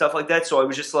WWE and stuff like that. So I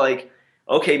was just like,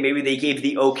 okay, maybe they gave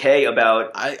the okay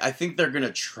about... I think they're going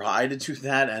to try to do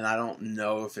that, and I don't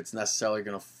know if it's necessarily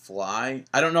going to fly.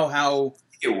 I don't know how...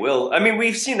 It will. I mean,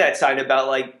 we've seen that sign about,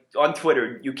 on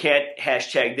Twitter, you can't #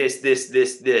 this,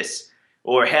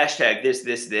 or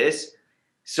 #this.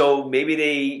 So maybe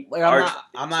they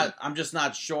I'm just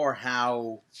not sure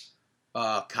how...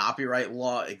 copyright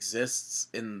law exists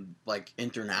in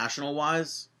international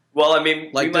wise. Well, I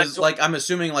mean, I'm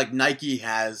assuming Nike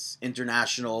has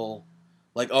international,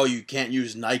 you can't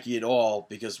use Nike at all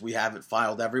because we have it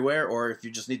filed everywhere, or if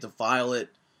you just need to file it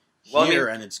here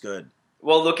and it's good.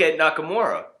 Well, look at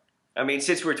Nakamura. I mean,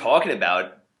 since we're talking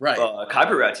about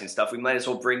copyrights and stuff, we might as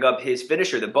well bring up his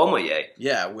finisher, the Bomoye.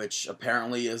 Yeah, which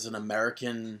apparently is an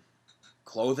American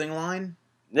clothing line.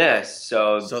 Yeah,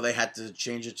 so they had to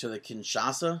change it to the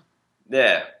Kinshasa?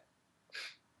 Yeah.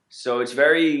 So it's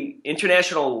very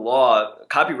international law.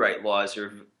 Copyright laws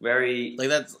are very Like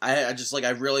that's I just like I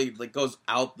really like goes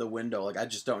out the window. Like I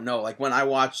just don't know. Like when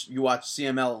you watch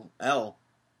CMLL,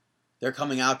 they're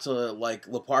coming out to like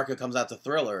La Parka comes out to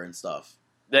Thriller and stuff.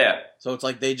 yeah. So it's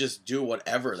like they just do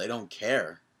whatever. They don't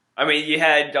care. I mean, you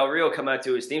had Del Rio come out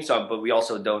to his theme song, but we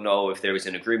also don't know if there was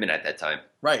an agreement at that time.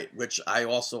 Right, which I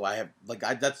just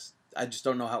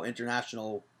don't know how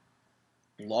international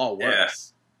law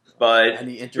works. But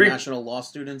Any international law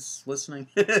students listening?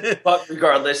 But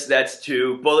regardless, that's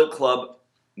two. Bullet Club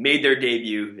made their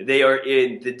debut. They are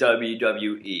in the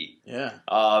WWE.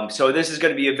 Yeah. So this is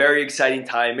going to be a very exciting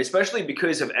time, especially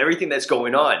because of everything that's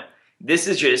going on. This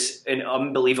is just an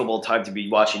unbelievable time to be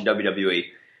watching WWE.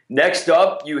 Next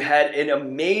up, you had an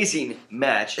amazing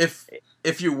match.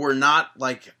 If you were not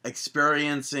like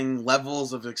experiencing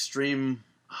levels of extreme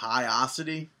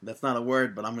highosity, that's not a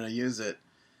word, but I'm going to use it.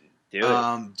 Do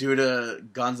it. Due to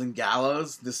Guns and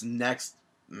Gallows, this next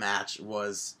match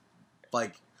was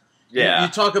like, Yeah.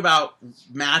 You talk about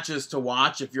matches to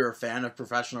watch if you're a fan of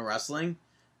professional wrestling.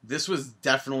 This was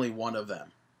definitely one of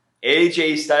them.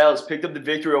 AJ Styles picked up the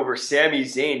victory over Sami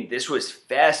Zayn. This was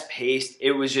fast-paced.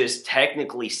 It was just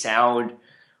technically sound.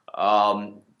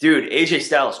 Dude, AJ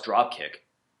Styles dropkick.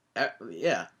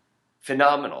 Yeah.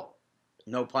 Phenomenal.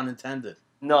 No pun intended.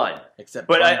 None. Except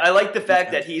But pun I like the fact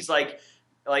intended. that he's like,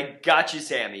 gotcha,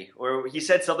 Sammy. Or he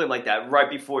said something like that right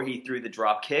before he threw the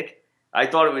drop kick. I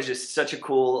thought it was just such a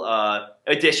cool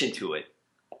addition to it.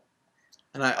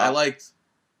 And I liked...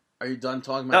 Are you done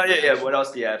talking about Oh, the yeah. match? What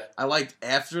else do you have? I liked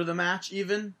after the match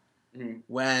even,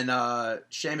 when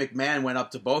Shane McMahon went up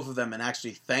to both of them and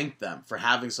actually thanked them for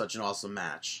having such an awesome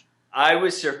match. I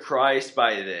was surprised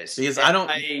by this. Because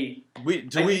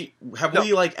we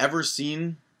ever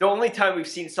seen... The only time we've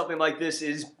seen something like this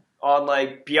is on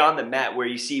like Beyond the Mat, where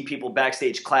you see people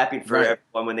backstage clapping for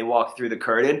everyone when they walk through the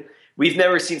curtain. We've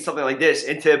never seen something like this,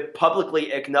 and to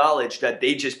publicly acknowledge that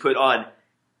they just put on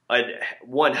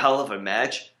one hell of a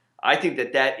match, I think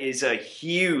that is a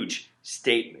huge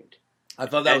statement. I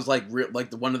thought that was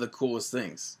one of the coolest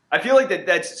things. I feel like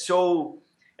that's so.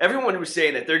 Everyone was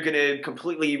saying that they're going to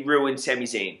completely ruin Sami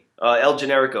Zayn, El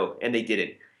Generico, and they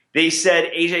didn't. They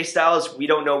said AJ Styles, we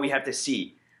don't know, we have to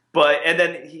see. And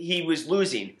then he was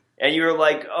losing, and you were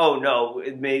like, oh no,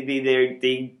 maybe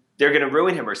they're going to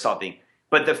ruin him or something.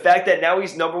 But the fact that now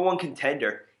he's number one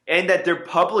contender, and that they're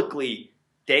publicly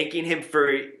thanking him for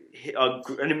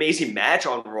an amazing match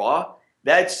on Raw,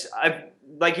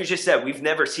 like you just said, we've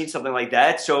never seen something like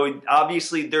that. So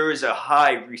obviously there is a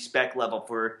high respect level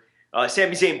for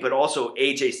Sami Zayn, but also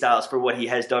AJ Styles for what he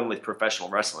has done with professional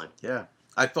wrestling. Yeah.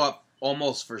 I thought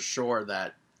almost for sure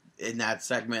that in that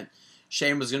segment,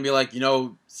 Shane was going to be like,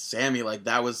 Sammy, like,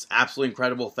 that was absolutely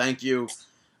incredible. Thank you.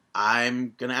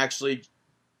 I'm going to actually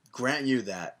grant you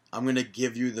that. I'm going to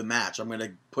give you the match. I'm going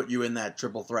to put you in that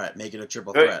triple threat, make it a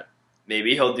triple threat.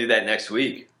 Maybe he'll do that next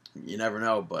week. You never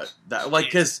know, but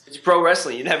because it's pro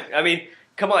wrestling.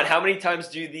 Come on, how many times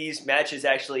do these matches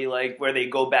actually where they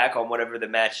go back on whatever the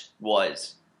match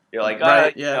was? You're like,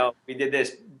 we did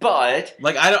this, but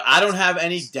I don't have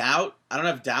any doubt. I don't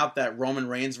have doubt that Roman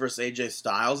Reigns versus AJ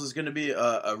Styles is going to be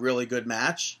a really good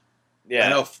match. Yeah, I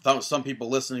know some people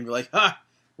listening be like,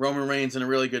 Roman Reigns in a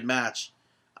really good match.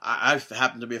 I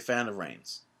happen to be a fan of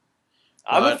Reigns.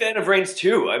 I'm a fan of Reigns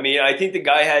too. I think the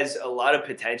guy has a lot of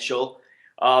potential.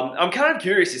 I'm kind of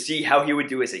curious to see how he would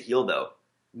do as a heel, though.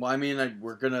 Well,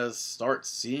 we're gonna start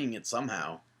seeing it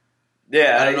somehow.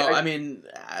 Yeah, I don't know.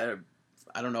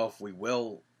 I don't know if we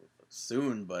will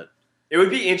soon, but it would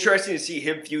be interesting to see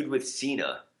him feud with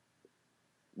Cena,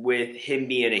 with him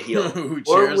being a heel. Who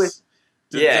cheers?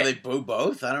 Do they boo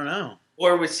both? I don't know.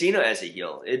 Or with Cena as a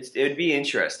heel, it'd be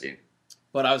interesting.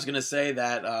 But I was gonna say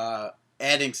that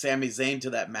adding Sami Zayn to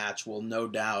that match will no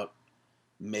doubt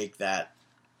make that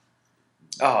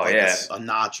a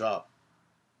notch up.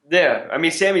 Yeah,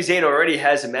 Sami Zayn already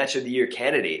has a Match of the Year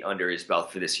candidate under his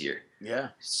belt for this year. Yeah.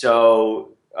 So,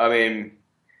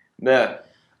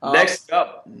 next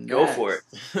up, go for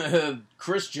it.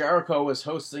 Chris Jericho was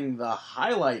hosting the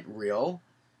highlight reel.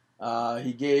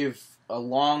 He gave a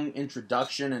long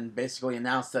introduction and basically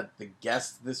announced that the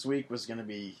guest this week was going to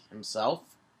be himself.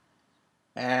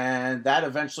 And that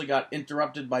eventually got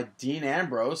interrupted by Dean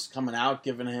Ambrose coming out,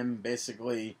 giving him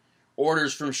basically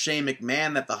orders from Shane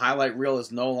McMahon that the highlight reel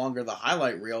is no longer the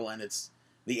highlight reel and it's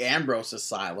the Ambrose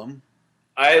Asylum.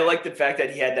 I like the fact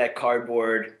that he had that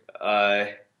cardboard,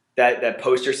 that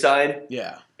poster sign.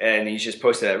 Yeah. And he's just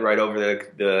posted that right over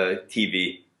the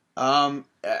TV.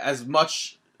 As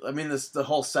much, the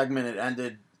whole segment, it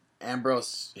ended,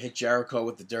 Ambrose hit Jericho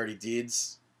with the dirty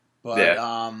deeds.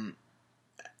 But,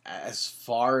 as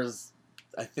far as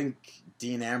I think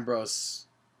Dean Ambrose,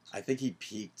 I think he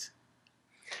peaked.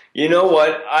 You know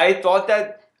what? I thought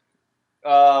that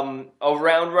around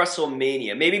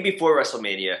WrestleMania, maybe before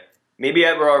WrestleMania, maybe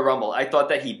at Royal Rumble, I thought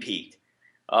that he peaked.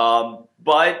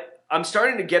 But I'm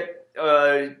starting to get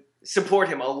support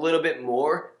him a little bit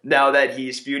more now that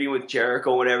he's feuding with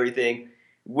Jericho and everything.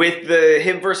 With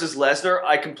him versus Lesnar,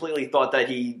 I completely thought that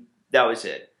that was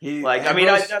it.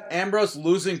 Ambrose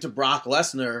losing to Brock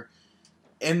Lesnar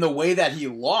in the way that he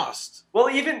lost. Well,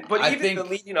 even the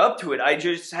leading up to it, I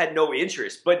just had no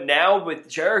interest. But now with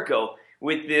Jericho,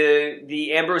 with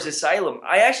the Ambrose Asylum,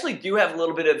 I actually do have a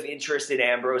little bit of interest in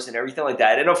Ambrose and everything like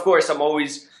that. And of course, I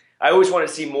always want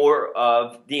to see more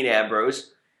of Dean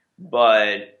Ambrose,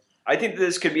 but I think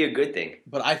this could be a good thing.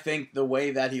 But I think the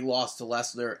way that he lost to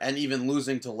Lesnar and even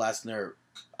losing to Lesnar,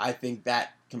 I think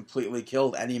that completely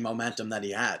killed any momentum that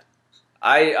he had.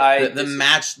 The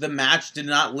match did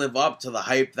not live up to the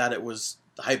hype that it was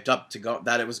hyped up to go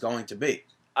that it was going to be.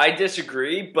 I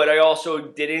disagree, but I also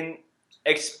didn't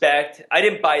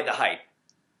buy the hype.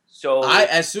 So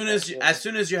as soon as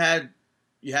you had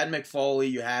Mick Foley,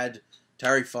 you had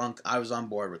Terry Funk, I was on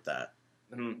board with that.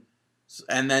 Mm-hmm.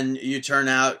 And then you turn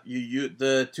out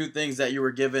the two things that you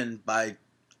were given by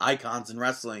icons in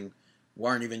wrestling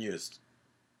weren't even used.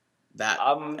 That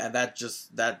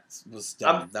was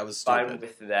dumb. That was stupid. Fine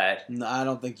with that. No, I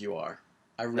don't think you are.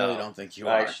 I really don't think you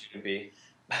are. I shouldn't be.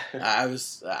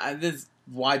 This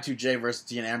Y2J versus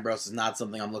Dean Ambrose is not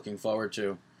something I'm looking forward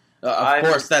to. Of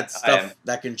course, that's stuff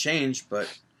that can change, but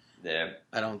yeah,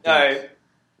 I don't think. All right.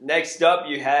 Next up,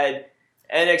 you had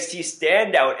NXT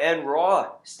standout and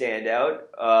Raw standout,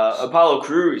 Apollo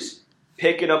Crews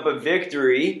picking up a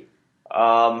victory.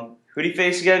 Who did he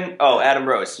face again? Oh, Adam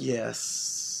Rose.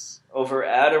 Yes. Over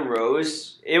Adam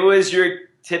Rose. It was your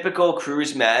typical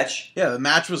Crews match. Yeah, the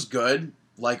match was good,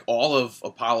 like all of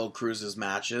Apollo Crews'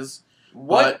 matches.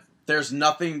 What? But there's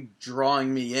nothing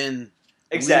drawing me in,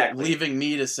 exactly, leaving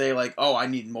me to say like, oh, I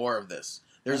need more of this.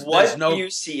 There's do you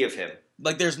see of him?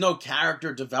 Like, there's no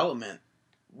character development.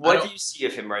 What do you see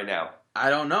of him right now? I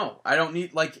don't know. I don't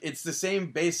need, like, it's the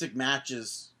same basic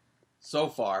matches so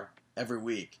far every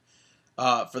week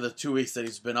for the 2 weeks that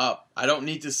he's been up. I don't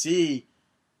need to see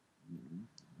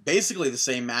basically the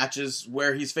same matches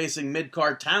where he's facing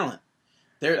mid-card talent.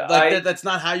 That's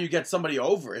not how you get somebody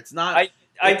over. It's not.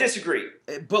 I disagree.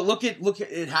 But look at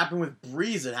it happened with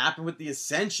Breeze. It happened with the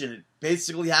Ascension. It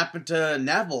basically happened to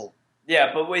Neville.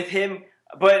 Yeah, but with him.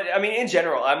 But, I mean, in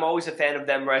general, I'm always a fan of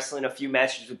them wrestling a few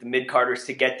matches with the mid-carders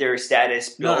to get their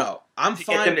status built. I'm to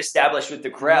fine. Get them established with the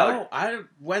crowd. No,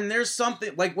 when there's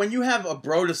something, like when you have a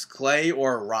Brodus Clay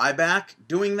or a Ryback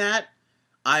doing that,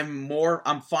 I'm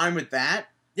fine with that.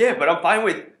 Yeah, but I'm fine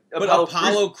with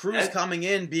Apollo Crews coming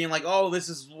in being like, oh, this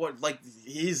is what, like,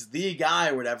 he's the guy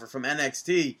or whatever from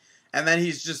NXT, and then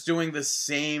he's just doing the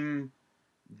same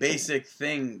basic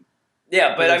thing.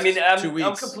 Yeah, but I mean, I'm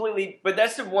completely. But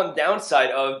that's the one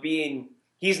downside of being.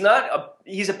 He's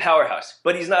a powerhouse,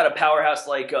 but he's not a powerhouse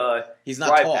like he's not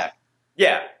Ryback. tall.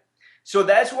 Yeah, so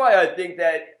that's why I think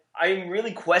that I'm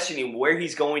really questioning where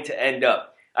he's going to end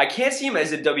up. I can't see him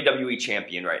as a WWE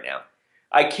champion right now.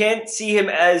 I can't see him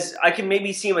as. I can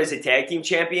maybe see him as a tag team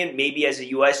champion, maybe as a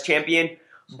U.S. champion,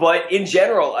 but in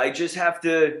general, I just have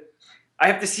to. I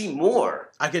have to see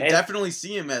more. I could definitely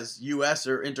see him as U.S.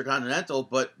 or Intercontinental,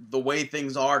 but the way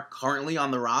things are currently on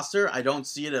the roster, I don't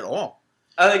see it at all.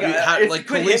 Like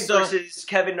Kalisto versus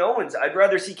Kevin Owens. I'd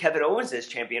rather see Kevin Owens as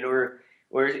champion or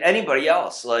anybody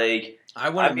else. Like I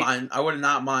would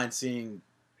not mind seeing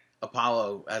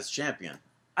Apollo as champion.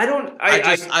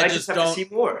 I just have to see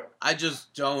more. I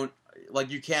just don't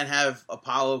like. You can't have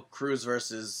Apollo Crews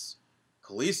versus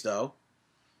Kalisto.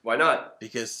 Why not?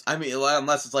 Because, I mean,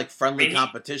 unless it's like friendly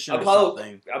competition or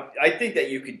something. I think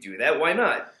that you could do that. Why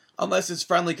not? Unless it's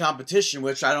friendly competition,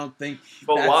 which I don't think.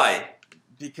 But why?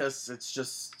 Because it's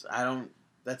just,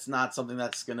 that's not something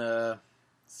that's going to.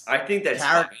 I think that's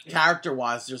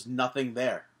character-wise, there's nothing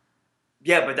there.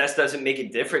 Yeah, but that doesn't make a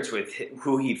difference with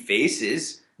who he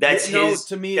faces. That's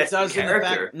to me, it does.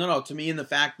 Character. To me, in the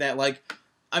fact that, like,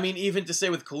 I mean, even to say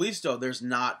with Kalisto, there's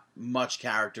not much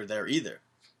character there either.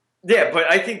 Yeah, but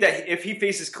I think that if he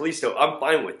faces Kalisto, I'm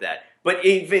fine with that. But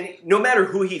even no matter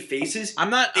who he faces,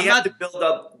 they have to build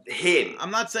up him.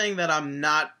 I'm not saying that I'm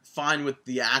not fine with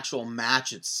the actual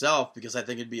match itself because I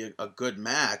think it'd be a good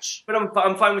match. But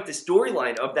I'm fine with the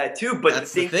storyline of that too. But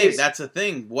that's the thing. That's the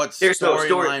thing. What's there's no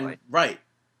storyline? Right.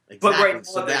 Exactly. But right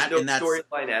now, there's no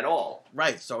storyline at all.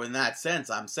 Right. So in that sense,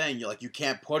 I'm saying you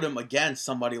can't put him against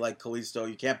somebody like Kalisto.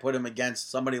 You can't put him against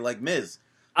somebody like Miz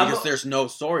because there's no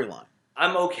storyline.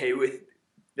 I'm okay with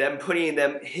them putting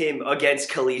him against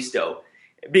Kalisto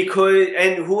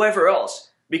and whoever else,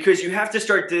 because you have to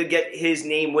start to get his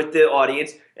name with the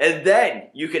audience, and then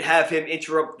you could have him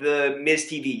interrupt the Miz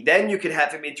TV. Then you could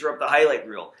have him interrupt the highlight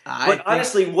reel. But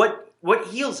honestly, what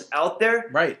heels out there?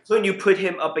 Right. When you put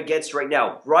him up against right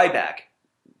now, Ryback.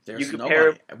 There's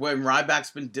nobody. When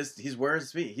Ryback's been he's where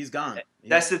his feet. He's gone.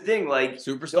 That's the thing. Like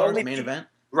superstars, main event.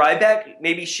 Ryback,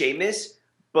 maybe Sheamus,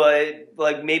 but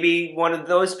like maybe one of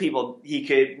those people. He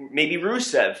could maybe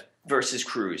Rusev versus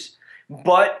Cruz.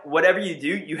 But whatever you do,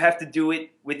 you have to do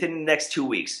it within the next 2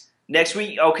 weeks. Next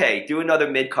week, okay, do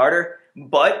another mid-carder,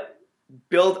 but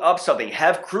build up something.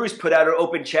 Have Cruz put out an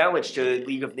open challenge to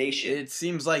League of Nations. It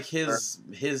seems like his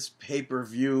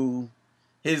pay-per-view,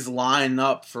 his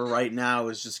lineup for right now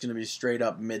is just going to be straight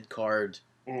up mid-card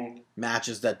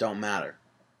matches that don't matter.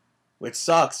 Which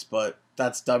sucks, but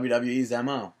that's WWE's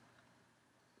MO.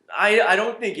 I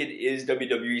don't think it is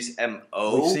WWE's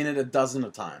MO. We've seen it a dozen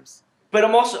of times. But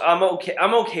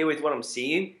I'm okay with what I'm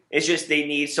seeing. It's just they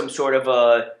need some sort of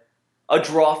a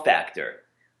draw factor.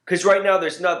 Because right now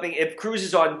there's nothing. If Cruz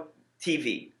is on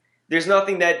TV, there's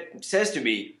nothing that says to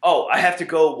me, "Oh, I have to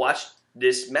go watch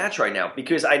this match right now,"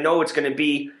 because I know it's going to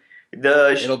be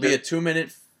It'll be a 2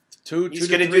 minute, He's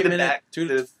going to do the back.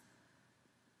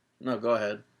 No, go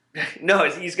ahead. No,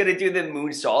 he's going to do the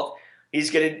moonsault. He's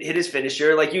going to hit his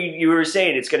finisher, like you were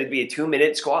saying. It's going to be a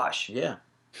 2-minute squash. Yeah.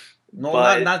 No,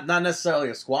 not necessarily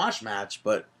a squash match,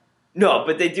 but no,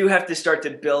 but they do have to start to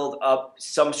build up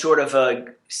some sort of a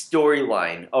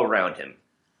storyline around him,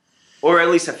 or at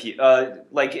least a feud.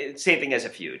 Like same thing as a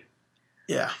feud.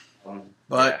 Yeah,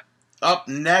 but up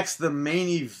next, the main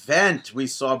event, we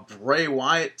saw Bray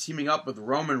Wyatt teaming up with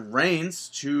Roman Reigns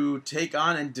to take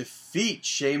on and defeat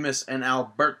Sheamus and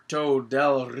Alberto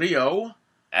Del Rio.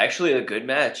 Actually, a good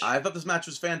match. I thought this match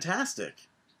was fantastic.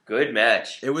 Good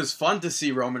match. It was fun to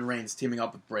see Roman Reigns teaming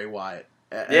up with Bray Wyatt.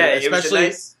 Yeah,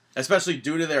 especially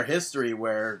due to their history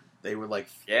where they were like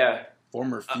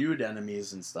former feud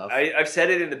enemies and stuff. I've said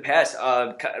it in the past.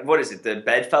 What is it? The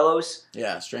Bedfellows?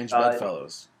 Yeah, Strange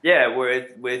Bedfellows. Yeah,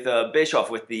 with Bischoff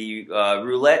with the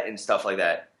roulette and stuff like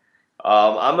that.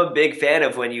 I'm a big fan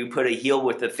of when you put a heel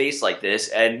with a face like this,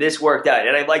 and this worked out.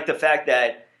 And I like the fact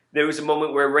that there was a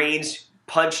moment where Reigns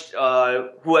punched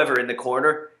whoever in the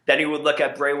corner. Then he would look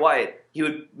at Bray Wyatt. He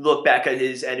would look back at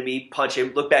his enemy, punch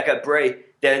him, look back at Bray.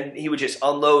 Then he would just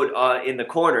unload in the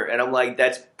corner. And I'm like,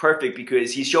 that's perfect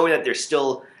because he's showing that there's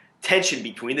still tension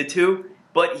between the two,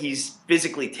 but he's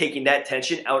physically taking that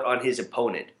tension out on his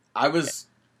opponent. I was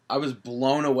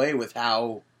blown away with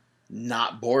how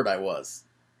not bored I was.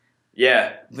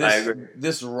 Yeah, I agree.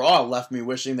 This Raw left me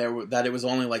wishing that it was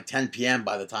only like 10 p.m.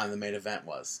 by the time the main event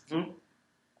was. Mm-hmm.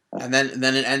 And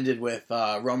then it ended with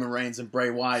Roman Reigns and Bray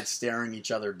Wyatt staring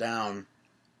each other down,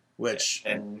 which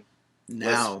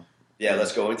now...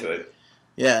 let's go into it.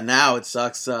 Yeah, now it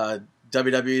sucks.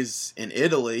 WWE's in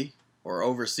Italy, or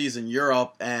overseas in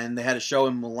Europe, and they had a show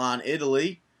in Milan,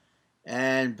 Italy,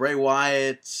 and Bray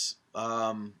Wyatt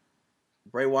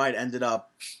ended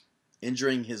up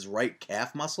injuring his right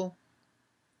calf muscle.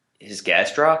 His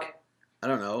gastroc? I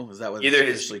don't know. Is that what it's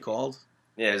officially called?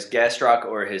 Yeah, his gastroc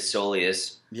or his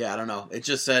soleus. Yeah, I don't know. It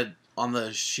just said on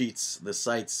the sheets, the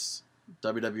sites,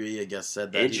 WWE, I guess,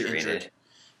 said that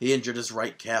he injured his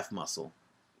right calf muscle.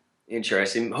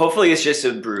 Interesting. Hopefully it's just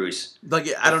a bruise. Like,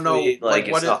 I don't know,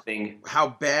 nothing. How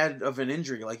bad of an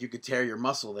injury? Like, you could tear your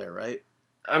muscle there, right?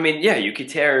 I mean, yeah, you could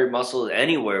tear muscle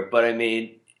anywhere, but I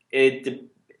mean, it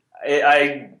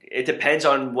depends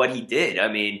on what he did. I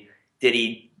mean, did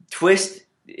he twist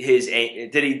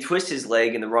his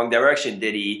leg in the wrong direction?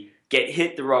 Did he get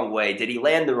hit the wrong way? Did he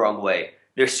land the wrong way?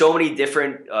 There's so many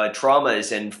different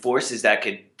traumas and forces that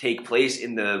could take place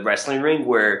in the wrestling ring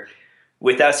where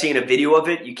without seeing a video of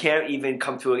it, you can't even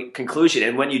come to a conclusion.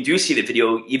 And when you do see the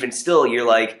video, even still, you're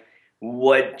like,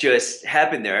 what just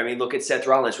happened there? I mean, look at Seth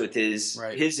Rollins with his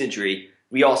injury.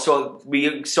 We saw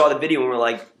the video and we're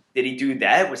like, did he do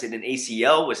that? Was it an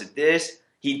ACL? Was it this?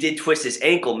 He did twist his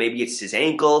ankle. Maybe it's his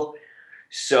ankle.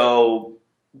 So,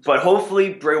 but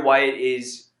hopefully Bray Wyatt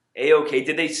is A-okay.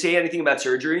 Did they say anything about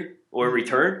surgery or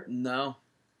return? No.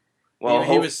 Well,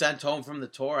 he was sent home from the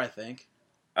tour, I think.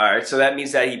 All right, so that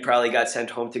means that he probably got sent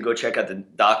home to go check out the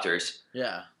doctors.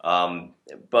 Yeah.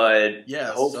 But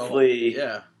hopefully...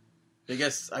 I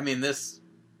guess, I mean,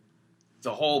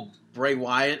 the whole Bray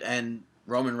Wyatt and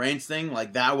Roman Reigns thing,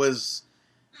 like, that was...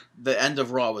 The end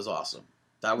of Raw was awesome.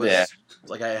 That was...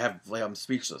 I'm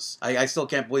speechless. I still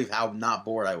can't believe how not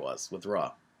bored I was with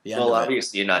Raw. Well,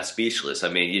 obviously you're not speechless. I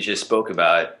mean, you just spoke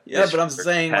about but I'm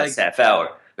saying past half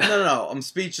hour. No. I'm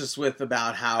speechless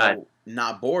about how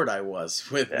not bored I was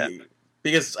with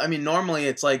Because, I mean, normally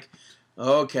it's like,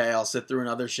 okay, I'll sit through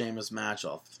another Sheamus match.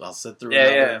 I'll sit through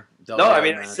Yeah, another No, I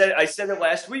mean, match. I said it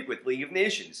last week with League of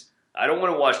Nations. I don't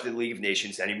want to watch the League of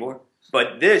Nations anymore.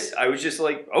 But this, I was just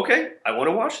like, okay, I want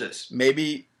to watch this.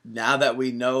 Maybe now that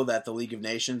we know that the League of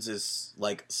Nations is,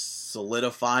 like,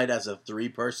 solidified as a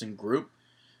 3-person group,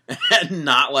 and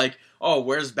not like, oh,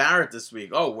 where's Barrett this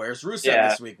week? Oh, where's Rusev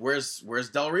this week? Where's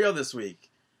Del Rio this week?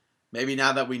 Maybe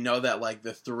now that we know that, like,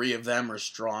 the 3 of them are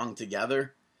strong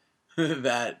together,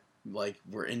 that, like,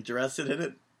 we're interested in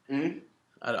it. Mm-hmm.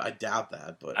 I doubt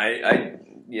that, but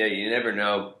yeah, you never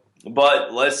know.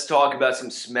 But let's talk about some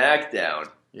SmackDown.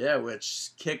 Yeah, which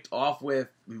kicked off with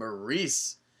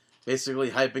Maurice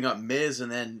basically hyping up Miz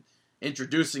and then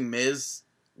introducing Miz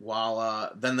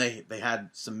while then they had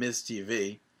some Miz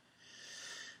TV.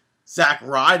 Zack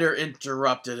Ryder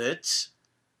interrupted it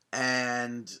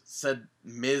and said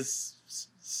Miz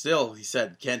still, he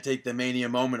said, can't take the Mania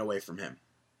moment away from him.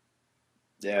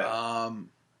 Yeah.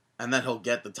 And then he'll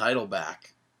get the title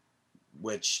back,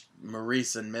 which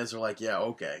Maurice and Miz are like, yeah,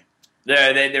 okay. Yeah,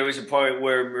 and then there was a point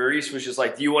where Maurice was just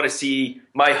like, do you want to see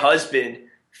my husband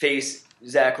face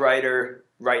Zack Ryder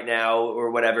right now or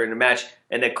whatever in a match?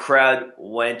 And the crowd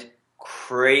went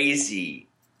crazy.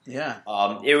 Yeah.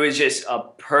 It was just a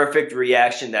perfect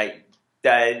reaction that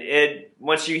it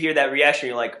once you hear that reaction,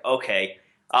 you're like, okay,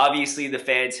 obviously the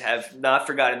fans have not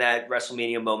forgotten that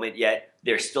WrestleMania moment yet.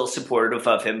 They're still supportive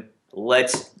of him.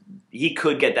 He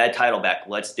could get that title back.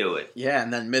 Let's do it. Yeah,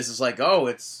 and then Miz is like, oh,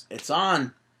 it's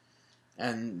on.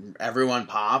 And everyone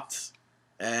popped.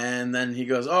 And then he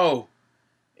goes, oh,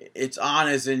 it's on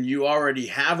as in you already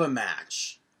have a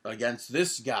match against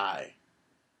this guy.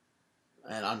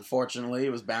 And unfortunately,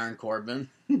 it was Baron Corbin.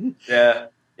 Yeah.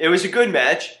 It was a good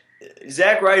match.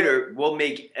 Zack Ryder will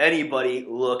make anybody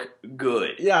look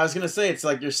good. Yeah, I was going to say, it's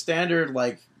like your standard,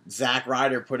 like, Zack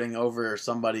Ryder putting over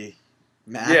somebody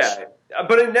match. Yeah,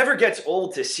 but it never gets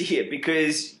old to see it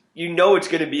because you know it's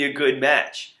going to be a good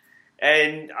match.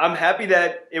 And I'm happy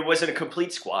that it wasn't a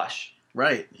complete squash.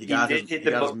 Right. He got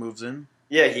his moves in.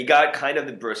 Yeah, he got kind of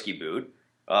the brusky boot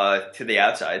to the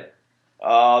outside.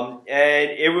 And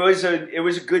it was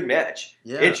a good match.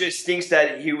 Yeah. It just stinks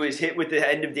that he was hit with the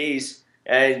end of days,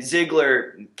 and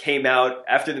Ziggler came out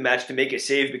after the match to make a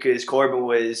save because Corbin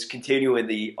was continuing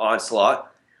the onslaught.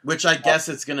 Which I guess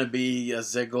it's going to be a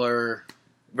Ziggler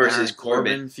versus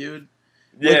Corbin feud.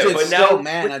 Yeah, but now,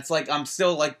 it's like I'm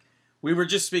still like we were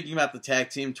just speaking about the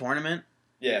tag team tournament.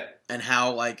 Yeah. And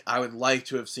how like I would like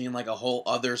to have seen like a whole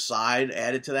other side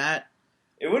added to that.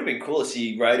 It would have been cool to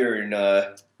see Ryder and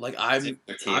like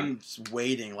I'm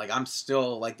waiting. Like I'm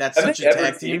still like that's such a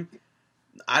tag team.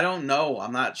 I don't know.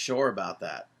 I'm not sure about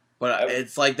that. But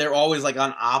it's like they're always like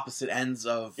on opposite ends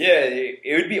of. Yeah,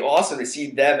 it would be awesome to see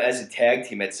them as a tag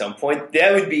team at some point.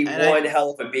 That would be one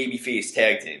hell of a babyface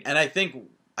tag team. And I think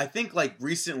like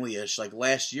recently-ish, like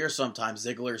last year sometime,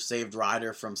 Ziggler saved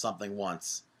Ryder from something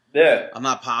once. Yeah. I'm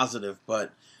not positive,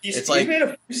 but he's made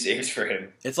a few saves for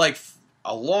him. It's like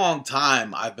a long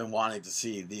time I've been wanting to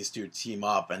see these two team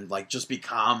up and like just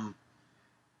become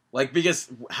like, because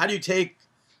how do you take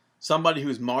somebody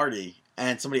who's Marty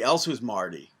and somebody else who's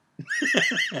Marty?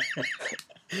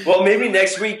 Well, maybe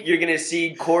next week you're going to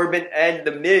see Corbin and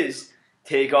The Miz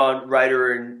take on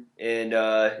Ryder and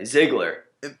Ziggler.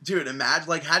 Dude, imagine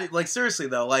like how do like seriously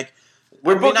though, like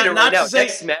we're booking it right now.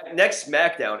 Next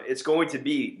SmackDown, it's going to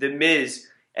be The Miz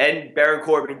and Baron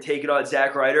Corbin taking on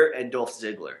Zack Ryder and Dolph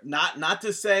Ziggler. Not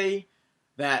to say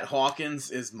that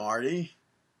Hawkins is Marty.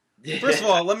 First of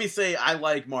all, let me say I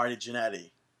like Marty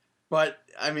Jannetty, but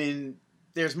I mean,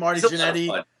 there's Marty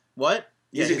Jannetty. What?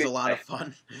 Yeah, he's a lot of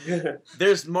fun.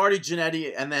 There's Marty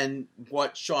Jannetty, and then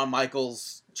what Shawn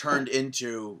Michaels turned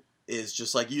into is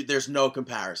just like there's no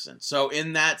comparison. So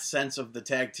in that sense of the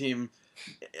tag team,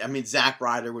 I mean, Zack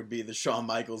Ryder would be the Shawn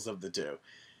Michaels of the two.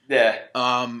 Yeah.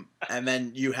 And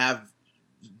then you have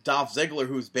Dolph Ziggler,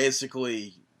 who's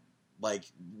basically like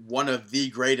one of the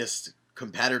greatest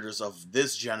competitors of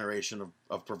this generation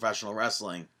of professional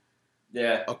wrestling.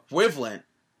 Yeah. Equivalent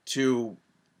to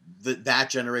that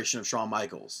generation of Shawn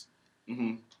Michaels.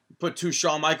 Mm-hmm. Put two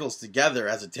Shawn Michaels together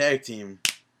as a tag team.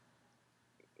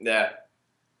 Yeah.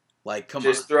 Like, come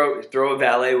just on. throw a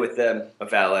valet with them,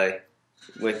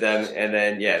 and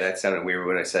then, yeah, that sounded weird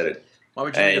when I said it. Why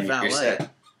would you need a valet?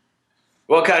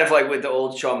 Well, kind of like with the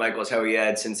old Shawn Michaels, how he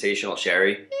had Sensational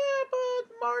Sherry. Yeah, but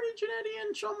Marty Jannetty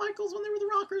and Shawn Michaels, when they were the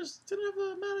Rockers, didn't have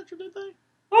a manager, did they?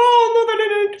 Oh, no, they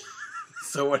didn't.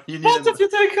 So what do you need? What if you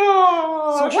take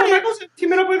Shawn Michaels and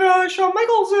team it up with Shawn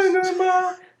Michaels,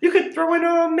 and you could throw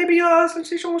in maybe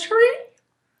Sensational Sherry?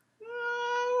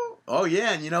 Oh,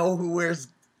 yeah, and you know who wears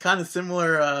kind of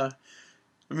similar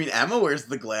I mean, Emma wears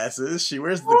the glasses. She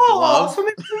wears the Oh, gloves. so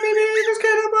maybe just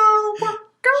kind of work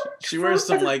out. She wears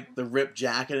some like the ripped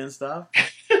jacket and stuff.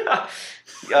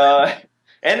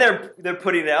 And they're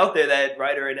putting it out there that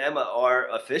Ryder and Emma are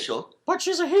official. But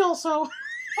she's a heel, so.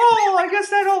 Oh, I guess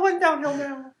that all went downhill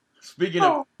now. Speaking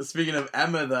of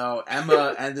Emma, though,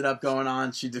 Emma ended up going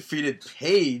on. She defeated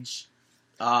Paige.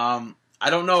 I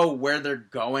don't know where they're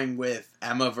going with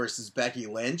Emma versus Becky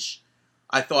Lynch.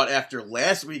 I thought after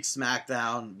last week's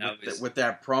SmackDown, with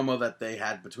that promo that they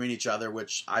had between each other,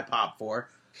 which I popped for,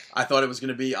 I thought it was going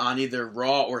to be on either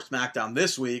Raw or SmackDown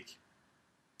this week.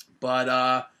 But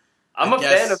I'm a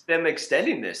fan of them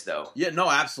extending this, though. Yeah, no,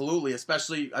 absolutely.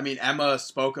 Especially, I mean, Emma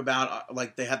spoke about,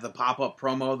 like, they had the pop-up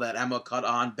promo that Emma cut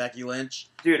on Becky Lynch.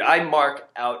 Dude, I mark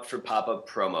out for pop-up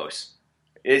promos.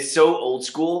 It's so old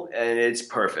school, and it's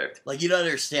perfect. Like, you don't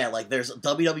understand. Like, there's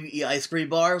WWE ice cream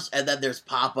bars, and then there's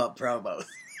pop-up promos.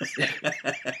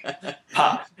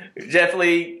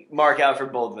 Definitely mark out for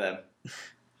both of them.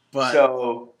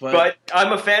 But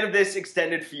I'm a fan of this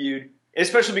extended feud,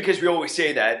 especially because we always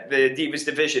say that the Divas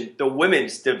division, the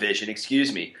women's division,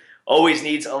 always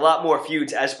needs a lot more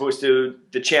feuds as opposed to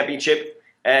the championship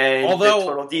and the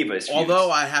Total Divas feuds.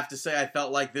 Although I have to say I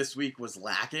felt like this week was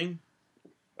lacking.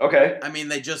 Okay. I mean,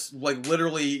 they just, like,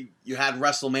 literally, you had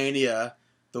WrestleMania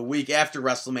the week after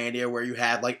WrestleMania where you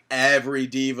had, like, every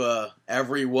diva,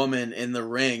 every woman in the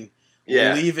ring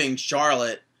leaving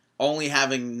Charlotte, only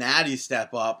having Natty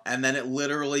step up, and then it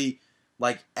literally,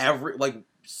 like,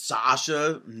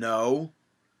 Sasha, no.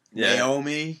 Yeah.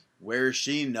 Naomi, where is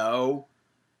she? No.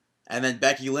 And then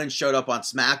Becky Lynch showed up on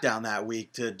SmackDown that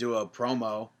week to do a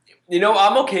promo. You know,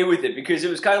 I'm okay with it because it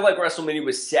was kind of like WrestleMania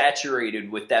was saturated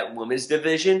with that women's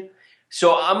division.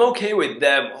 So I'm okay with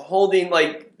them holding,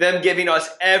 like, them giving us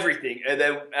everything. And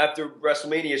then after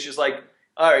WrestleMania, it's just like,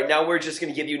 all right, now we're just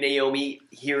going to give you Naomi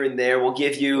here and there. We'll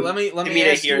give you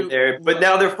Tamina here and there. But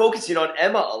now they're focusing on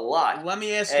Emma a lot. Let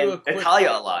me ask you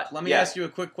Natalya a lot. Let me ask you a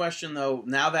quick question, though.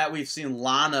 Now that we've seen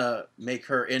Lana make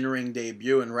her in-ring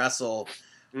debut and wrestle,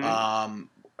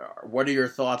 what are your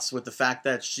thoughts with the fact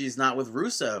that she's not with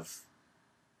Rusev,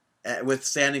 with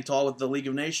standing tall with the League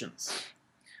of Nations?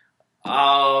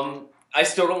 I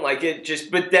still don't like it.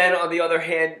 But then on the other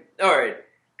hand, all right,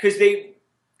 because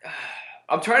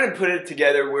I'm trying to put it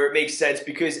together where it makes sense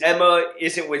because Emma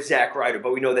isn't with Zack Ryder,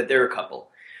 but we know that they're a couple.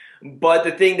 But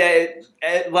the thing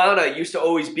that Lana used to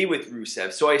always be with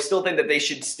Rusev, so I still think that they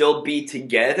should still be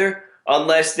together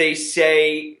unless they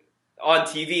say on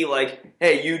TV, like,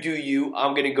 hey, you do you,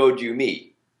 I'm going to go do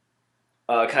me.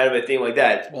 Kind of a thing like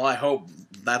that. Well, I hope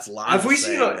that's Lana.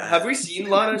 Have we seen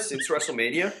Lana since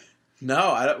WrestleMania?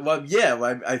 No, I don't. Well,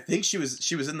 yeah, I think she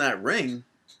was in that ring.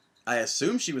 I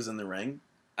assume she was in the ring.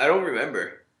 I don't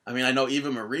remember. I mean, I know Eva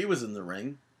Marie was in the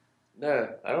ring. No,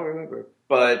 I don't remember.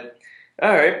 But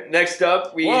all right, next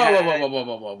up we have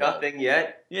nothing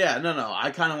yet. Yeah, no. I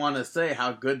kind of want to say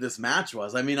how good this match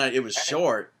was. I mean, it was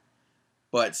short,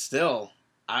 but still,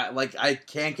 I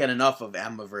can't get enough of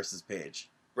Emma versus Paige.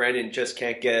 Brandon just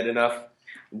can't get enough.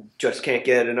 Just can't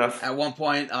get enough. At one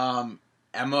point,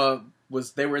 Emma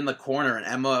they were in the corner, and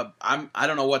Emma, I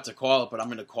don't know what to call it, but I'm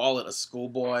going to call it a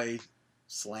schoolboy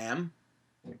slam.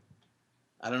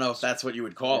 I don't know if that's what you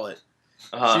would call it.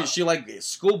 Uh-huh. She like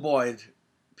schoolboyed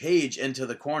Paige into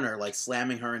the corner, like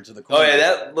slamming her into the corner. Oh yeah,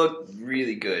 that looked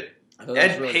really good. And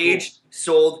really Paige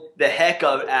sold the heck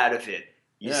out of it.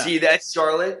 You see that,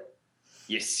 Charlotte?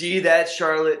 You see that,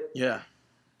 Charlotte? Yeah.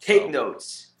 Take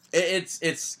notes.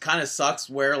 It's kind of sucks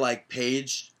where like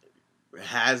Paige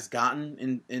has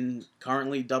gotten in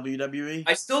currently WWE.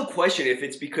 I still question if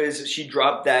it's because she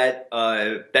dropped that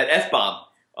F-bomb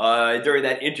during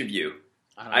that interview.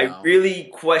 I really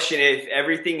question if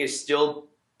everything is still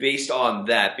based on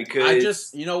that because I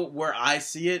just, where I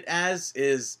see it as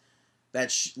is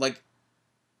that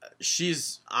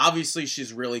she's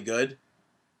really good.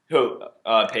 Who?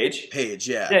 Paige? Paige,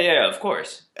 yeah. Yeah, of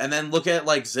course. And then look at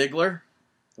like Ziggler.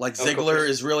 Like Ziggler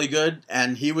is really good,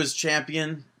 and he was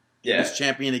champion. He was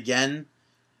champion again,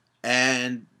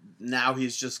 and now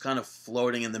he's just kind of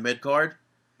floating in the mid card.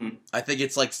 I think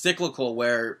it's like cyclical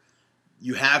where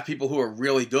you have people who are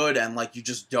really good and like you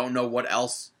just don't know what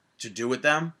else to do with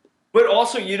them. But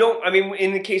also you don't, I mean,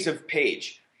 in the case of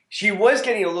Paige, she was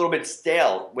getting a little bit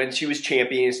stale when she was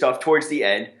champion and stuff towards the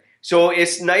end. So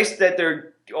it's nice that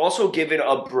they're also given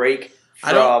a break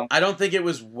from... I don't think it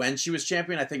was when she was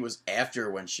champion. I think it was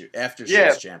after she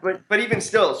was champion. But even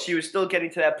still, she was still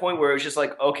getting to that point where it was just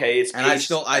like, okay, it's Paige.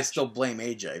 And I still blame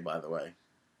AJ, by the way.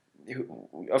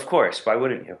 Of course. Why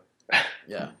wouldn't you?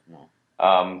 Yeah.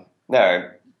 Well. No.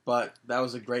 But that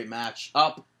was a great match.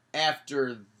 Up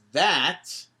after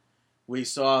that, we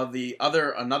saw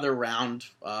another round,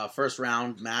 first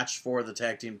round match for the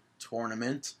tag team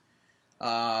tournament.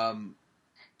 Enzo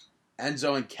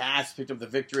and Cass picked up the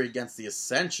victory against the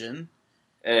Ascension.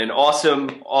 And an awesome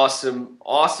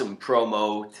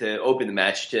promo to open the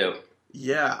match too.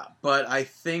 Yeah, but I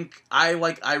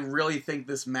really think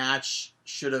this match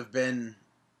should have been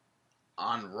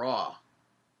on Raw.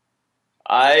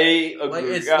 I agree.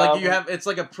 It's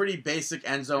like a pretty basic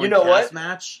Enzo and Cass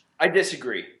match. I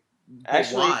disagree.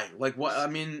 Actually, why? Like what? I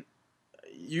mean,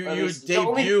 you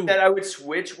debut. The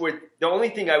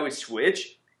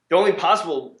only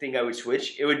possible thing I would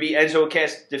switch, it would be Enzo and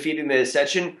Cass defeating the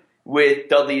Ascension with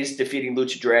Dudley's defeating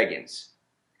Lucha Dragons.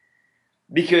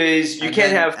 Because you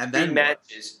can't have three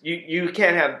matches. You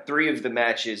can't have three of the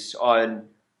matches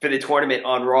for the tournament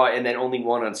on Raw and then only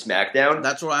one on SmackDown.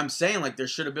 That's what I'm saying. Like there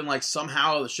should have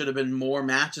been more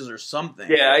matches or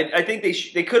something. Yeah, I think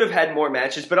they could have had more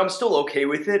matches, but I'm still okay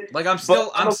with it. Like I'm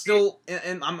still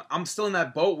in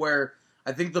that boat where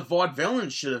I think the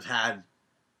Vaudevillains should have had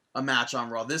a match on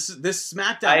Raw. This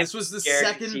SmackDown. This was the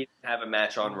second to have a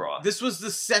match on Raw. This was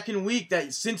the second week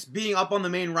that since being up on the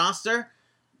main roster.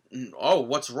 Oh,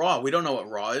 what's Raw? We don't know what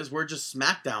Raw is. We're just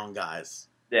SmackDown guys.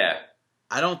 Yeah.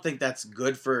 I don't think that's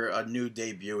good for a new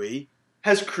debutee.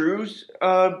 Has Cruz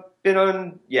been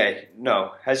on? Yeah,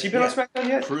 no. Has he been on SmackDown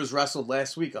yet? Cruz wrestled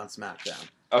last week on SmackDown.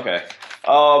 Okay.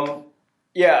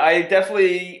 Yeah,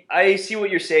 I see what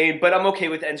you're saying, but I'm okay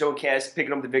with Enzo and Cass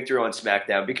picking up the victory on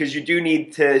SmackDown because you do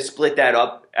need to split that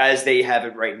up as they have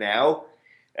it right now,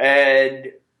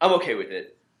 and I'm okay with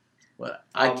it. But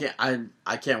I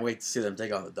can't wait to see them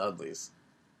take on the Dudleys,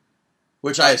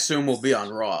 which I assume will be on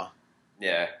Raw.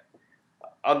 Yeah.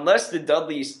 Unless the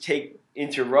Dudleys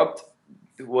interrupt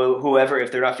whoever,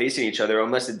 if they're not facing each other,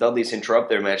 unless the Dudleys interrupt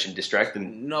their match and distract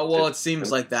them. No, well, it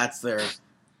seems like that's their...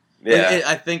 Yeah.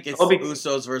 I think it's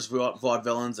Usos versus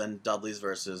Vaudevillains and Dudleys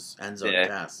versus Enzo and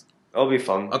Cass. That'll be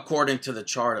fun. According to the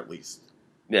chart, at least.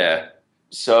 Yeah.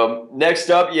 So, next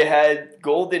up, you had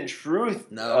Golden Truth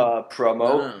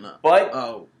promo. No. But,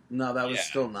 that was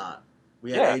still not.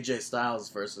 We had AJ Styles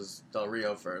versus Del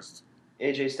Rio first.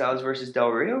 AJ Styles versus Del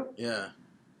Rio? Yeah.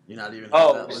 You're not even...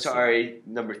 sorry.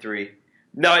 Number 3.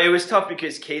 No, it was tough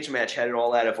because Cage Match had it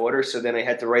all out of order, so then I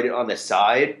had to write it on the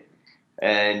side.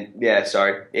 And,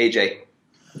 AJ.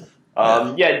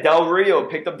 Del Rio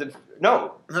picked up the...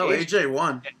 No, AJ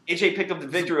won. AJ picked up the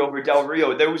victory over Del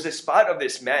Rio. There was a spot of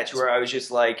this match where I was just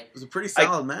like... It was a pretty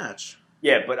solid match.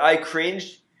 Yeah, but I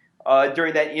cringed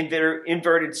during that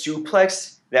inverted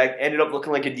suplex that ended up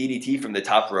looking like a DDT from the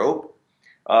top rope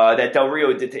that Del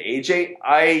Rio did to AJ.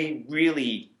 I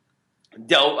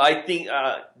think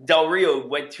Del Rio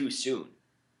went too soon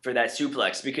for that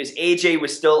suplex because AJ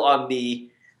was still on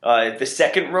the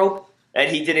second rope. And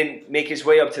he didn't make his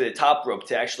way up to the top rope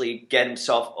to actually get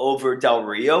himself over Del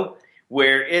Rio,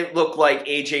 where it looked like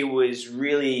AJ was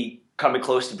really coming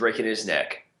close to breaking his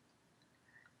neck.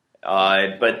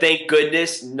 But thank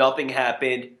goodness nothing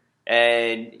happened,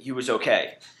 and he was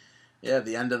okay. Yeah, at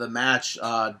the end of the match,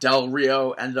 Del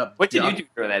Rio ended up... What did you do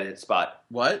for that spot?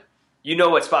 What? You know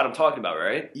what spot I'm talking about,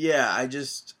 right? Yeah, I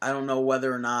don't know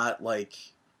whether or not, like...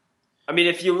 I mean,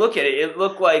 if you look at it, it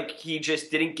looked like he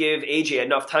just didn't give AJ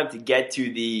enough time to get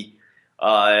to the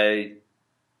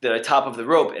top of the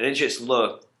rope, and it just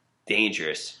looked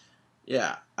dangerous.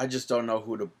 Yeah, I just don't know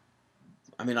who to...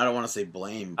 I mean, I don't want to say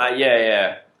blame.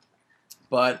 Yeah.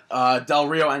 But Del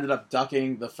Rio ended up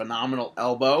ducking the phenomenal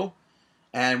elbow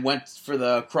and went for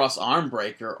the cross arm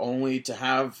breaker, only to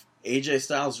have AJ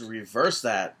Styles reverse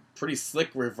that. Pretty slick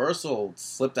reversal.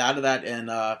 Slipped out of that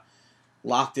and...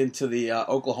 locked into the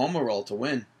Oklahoma roll to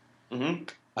win. Mm-hmm.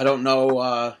 I don't know.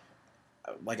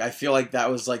 I feel like that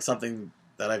was like something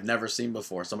that I've never seen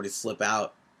before. Somebody slip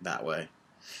out that way.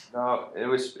 No, it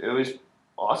was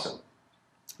awesome.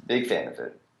 Big fan of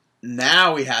it.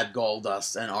 Now we had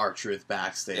Goldust and R-Truth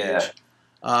backstage. Yeah.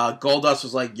 Goldust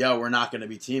was like, "Yo, we're not going to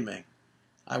be teaming."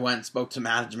 I went and spoke to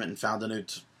management and found a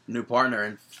new partner,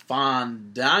 and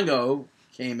Fandango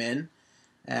came in,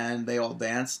 and they all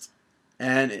danced.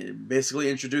 And it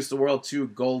basically introduced the world to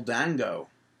Goldango.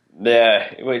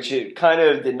 Yeah, which it kind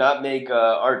of did not make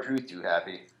R-Truth too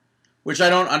happy. Which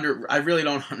I really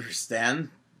don't understand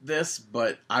this,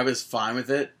 but I was fine with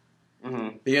it.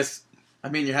 Mm-hmm. Because, I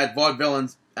mean, you had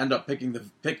Vaudevillains end up picking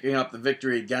up the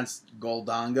victory against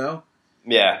Goldango.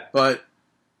 Yeah. But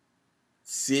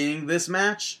seeing this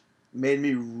match made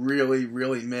me really,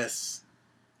 really miss.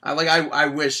 I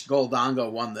wish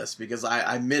Goldango won this because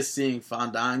I miss seeing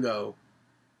Fandango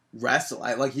wrestle.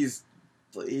 He's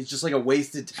just like a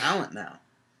wasted talent now.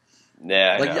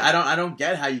 Yeah, Like, I know. I don't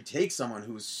get how you take someone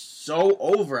who's so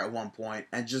over at one point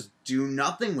and just do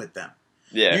nothing with them.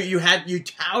 Yeah. You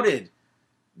touted,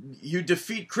 you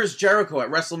defeat Chris Jericho at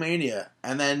WrestleMania,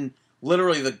 and then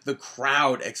literally the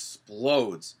crowd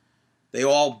explodes. They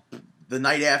all, the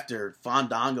night after,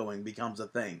 fandangoing becomes a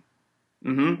thing.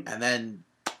 Mm-hmm. And then,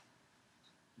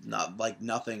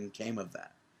 nothing came of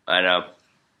that. I know.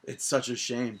 It's such a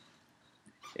shame.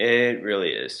 It really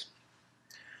is.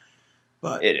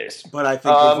 But It is. But I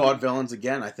think with Vaudevillains,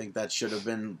 again, I think that should have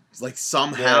been, like,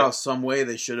 somehow, some way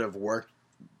they should have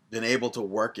been able to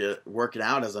work it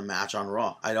out as a match on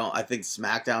Raw. I think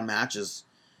SmackDown matches,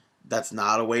 that's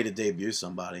not a way to debut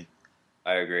somebody.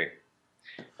 I agree.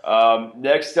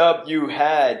 Next up, you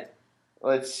had,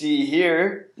 let's see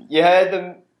here, you had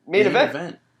the main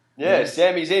event. Yeah,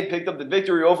 Sami Zayn picked up the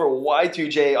victory over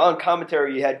Y2J. On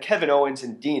commentary, you had Kevin Owens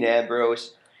and Dean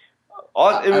Ambrose.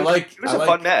 It was a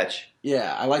fun match.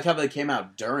 Yeah, I like how they came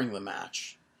out during the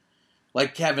match.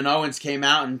 Like, Kevin Owens came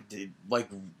out and, like,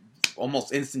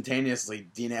 almost instantaneously,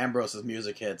 Dean Ambrose's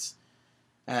music hits.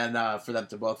 And for them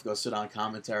to both go sit on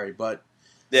commentary. But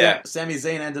yeah, Sami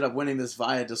Zayn ended up winning this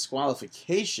via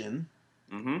disqualification.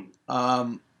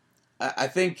 Mm-hmm. I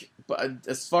think, but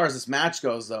as far as this match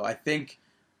goes, though, I think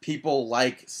people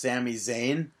like Sami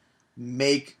Zayn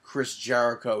make Chris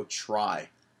Jericho try.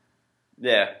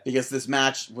 Yeah. Because this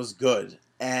match was good,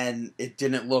 and it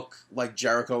didn't look like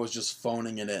Jericho was just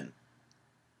phoning it in.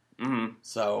 Mm-hmm.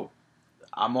 So,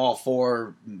 I'm all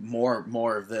for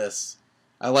more of this.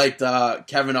 I liked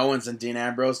Kevin Owens and Dean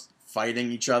Ambrose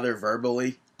fighting each other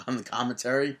verbally on the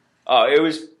commentary. Oh, it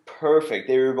was perfect.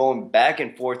 They were going back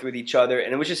and forth with each other,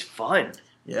 and it was just fun.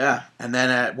 Yeah, and then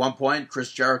at one point,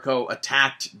 Chris Jericho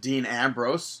attacked Dean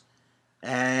Ambrose,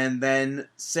 and then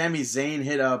Sami Zayn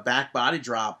hit a back body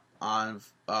drop on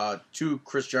to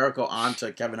Chris Jericho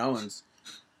onto Kevin Owens.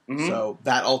 Mm-hmm. So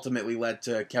that ultimately led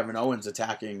to Kevin Owens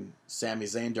attacking Sami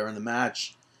Zayn during the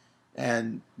match,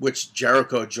 and which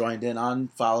Jericho joined in on,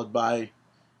 followed by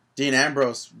Dean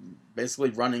Ambrose basically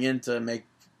running in to make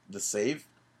the save.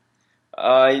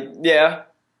 Yeah,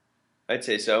 I'd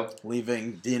say so.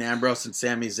 Leaving Dean Ambrose and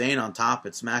Sami Zayn on top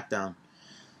at SmackDown.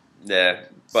 Yeah,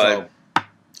 but so,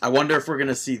 I wonder if we're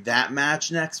gonna see that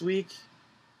match next week.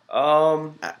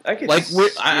 I could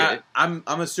I'm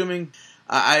assuming.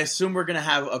 I assume we're gonna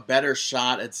have a better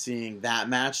shot at seeing that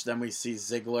match than we see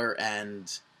Ziggler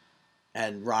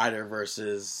and Ryder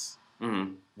versus.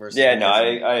 Yeah, no,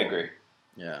 I agree.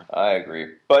 Yeah, I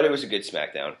agree. But it was a good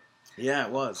SmackDown. Yeah,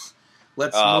 it was.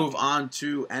 Let's move on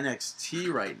to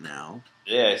NXT right now.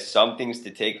 Yeah, some things to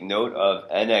take note of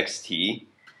NXT.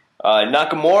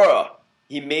 Nakamura,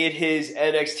 he made his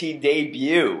NXT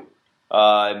debut,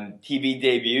 TV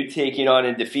debut, taking on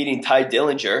and defeating Ty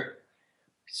Dillinger.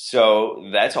 So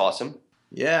that's awesome.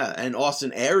 Yeah, and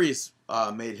Austin Aries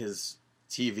made his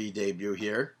TV debut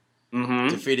here,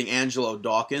 defeating Angelo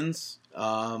Dawkins.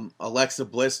 Alexa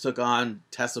Bliss took on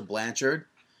Tessa Blanchard.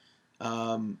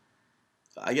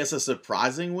 I guess a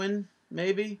surprising win,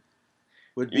 maybe,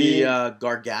 would be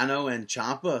Gargano and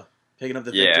Ciampa picking up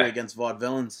the victory against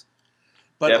Vaudevillains.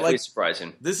 But definitely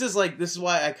surprising. This is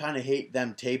why I kind of hate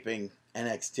them taping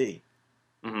NXT.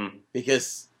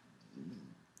 Because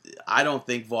I don't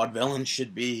think Vaudevillains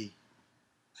should be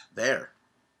there.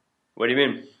 What do you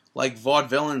mean? Like,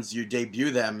 Vaudevillains, you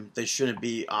debut them, they shouldn't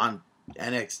be on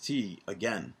NXT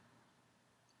again.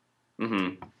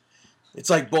 It's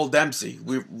like Bull Dempsey.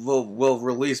 We'll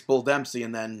release Bull Dempsey,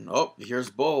 and then here's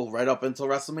Bull right up until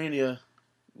WrestleMania.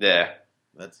 Yeah,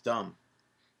 that's dumb.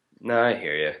 No, I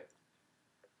hear you.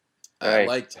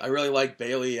 I really liked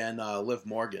Bayley and Liv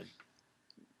Morgan.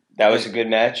 That was a good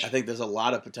match. I think there's a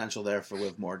lot of potential there for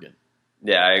Liv Morgan.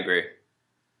 Yeah, I agree.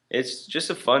 It's just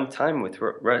a fun time with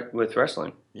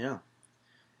wrestling. Yeah.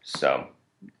 So,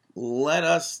 let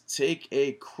us take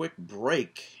a quick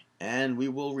break, and we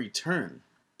will return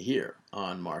here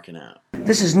on Markin Out.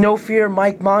 This is No Fear,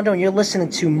 Mike Mondo, and you're listening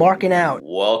to Markin Out.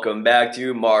 Welcome back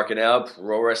to Markin Out,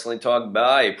 pro wrestling talk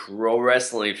by pro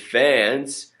wrestling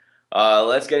fans.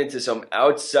 Let's get into some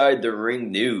outside the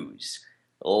ring news.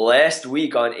 Last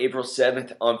week on April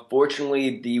 7th,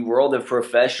 unfortunately, the world of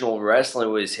professional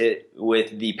wrestling was hit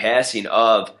with the passing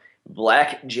of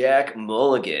Black Jack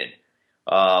Mulligan.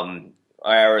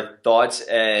 Our thoughts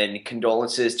and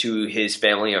condolences to his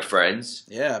family and friends.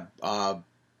 Yeah,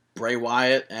 Bray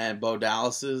Wyatt and Bo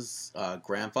Dallas's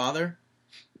grandfather.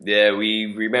 Yeah,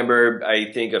 we remember,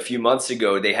 I think a few months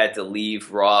ago, they had to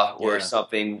leave Raw or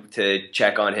something to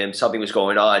check on him. Something was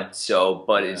going on,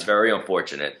 but it's very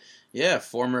unfortunate. Yeah,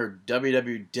 former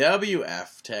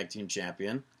WWF Tag Team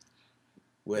Champion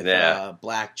with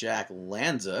Black Jack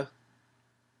Lanza.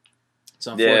 It's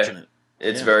unfortunate.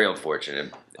 It's very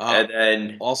unfortunate. And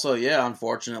then also,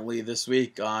 unfortunately, this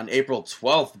week on April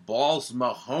 12th, Balls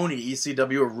Mahoney,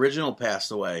 ECW original,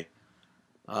 passed away.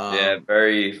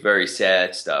 Very, very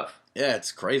sad stuff. Yeah,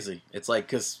 it's crazy. It's like,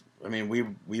 because, I mean,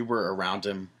 we were around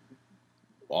him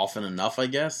often enough, I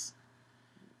guess.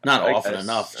 Not often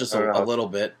enough, just a little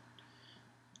bit.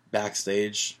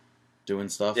 Backstage, doing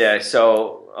stuff. Yeah,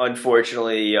 so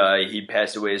unfortunately, he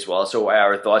passed away as well. So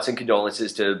our thoughts and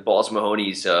condolences to Balls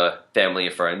Mahoney's family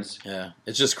and friends. Yeah,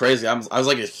 it's just crazy. I was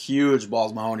like a huge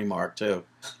Balls Mahoney mark, too.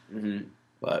 Mm-hmm.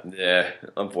 But yeah,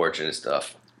 unfortunate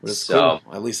stuff. But it's cool.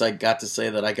 At least I got to say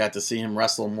that I got to see him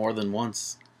wrestle more than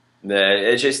once.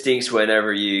 It just stinks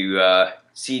whenever you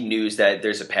see news that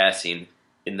there's a passing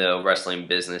in the wrestling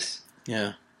business.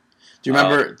 Yeah. Do you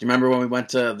remember when we went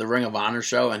to the Ring of Honor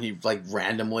show and he like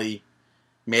randomly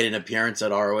made an appearance at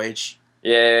ROH?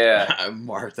 Yeah. I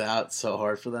marked out so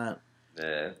hard for that.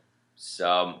 Yeah. So,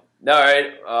 all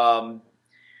right.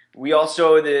 We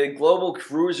also, the Global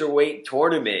Cruiserweight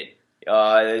Tournament,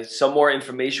 some more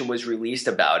information was released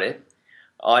about it.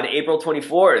 On April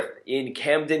 24th in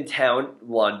Camden Town,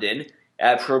 London,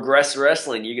 at Progress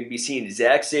Wrestling, you're going to be seeing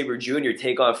Zack Sabre Jr.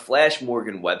 take on Flash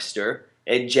Morgan Webster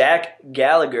and Jack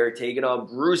Gallagher taking on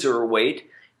Bruiserweight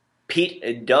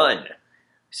Pete Dunne.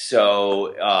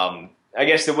 So I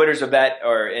guess the winners of that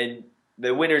and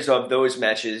the winners of those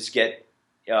matches get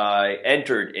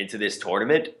entered into this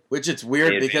tournament. Which it's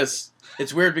weird because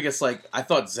like I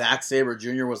thought Zack Sabre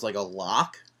Jr. was like a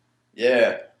lock.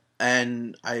 Yeah.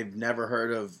 And I've never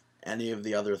heard of any of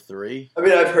the other three. I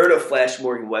mean, I've heard of Flash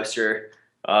Morgan Webster.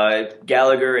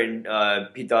 Gallagher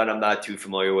and Pete Dunne I'm not too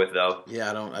familiar with, though.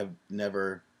 Yeah, I've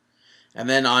never. And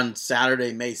then on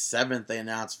Saturday, May 7th, they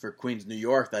announced for Queens, New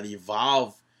York that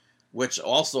Evolve, which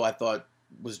also I thought,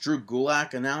 was Drew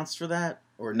Gulak announced for that?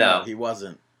 Or no, he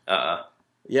wasn't.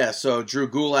 Yeah, so Drew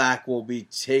Gulak will be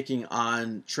taking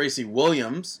on Tracy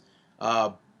Williams.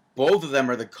 Both of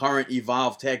them are the current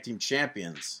Evolve Tag Team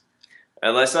Champions.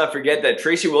 And let's not forget that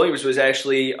Tracy Williams was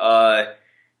actually,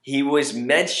 he was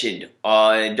mentioned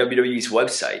on WWE's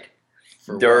website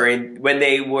when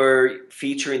they were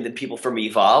featuring the people from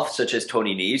Evolve, such as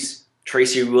Tony Nese.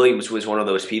 Tracy Williams was one of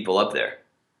those people up there.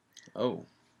 Oh.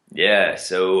 Yeah,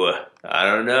 so I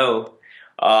don't know.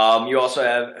 You also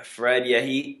have Fred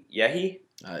Yehi?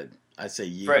 I say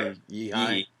Yehi. Fred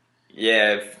Yehi.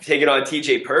 Yeah, taking on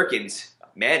TJ Perkins,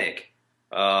 Manic,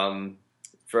 from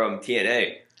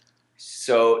TNA.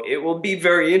 So it will be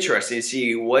very interesting to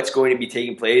see what's going to be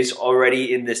taking place.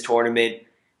 Already in this tournament,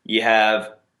 you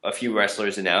have a few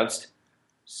wrestlers announced.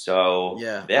 So,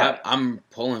 yeah. I'm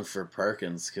pulling for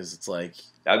Perkins because it's like...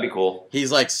 That'd be cool.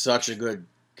 He's like such a good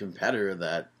competitor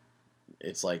that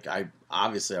it's like, I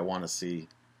want to see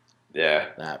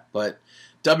that. But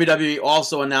WWE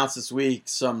also announced this week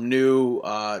some new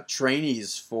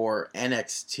trainees for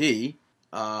NXT.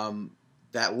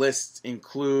 That list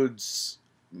includes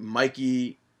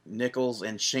Mikey Nichols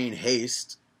and Shane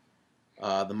Haste,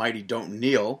 the mighty Don't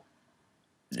Kneel.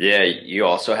 Yeah, you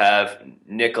also have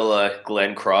Nicola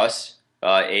Glenn Cross,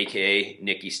 a.k.a.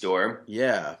 Nikki Storm.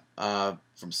 Yeah,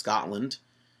 from Scotland.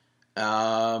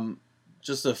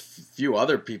 Just a few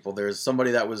other people. There's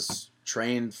somebody that was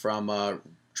trained by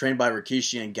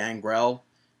Rikishi and Gangrel,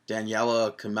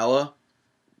 Daniela Camella.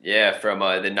 Yeah, from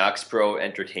the Knox Pro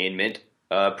Entertainment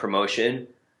promotion.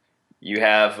 You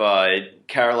have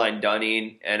Caroline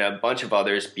Dunning and a bunch of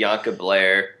others, Bianca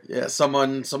Blair. Yeah,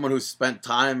 someone who spent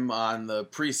time on the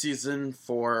preseason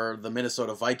for the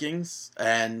Minnesota Vikings,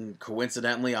 and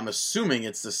coincidentally, I'm assuming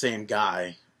it's the same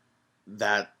guy.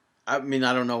 I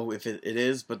don't know if it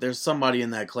is, but there's somebody in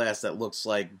that class that looks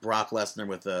like Brock Lesnar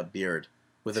with a beard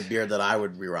that I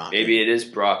would re-rock. Maybe it is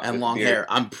Brock and long hair.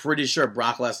 I'm pretty sure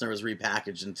Brock Lesnar was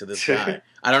repackaged into this guy.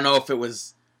 I don't know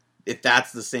if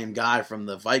that's the same guy from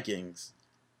the Vikings.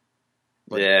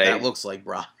 But that looks like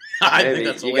Brock. I think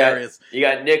that's hilarious. You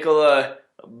got Nikola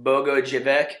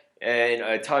Bogojevec and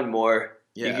a ton more.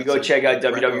 Yeah, you can go check out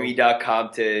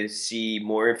WWE.com to see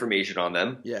more information on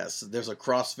them. Yes, there's a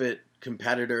CrossFit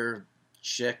competitor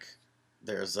chick.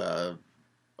 There's a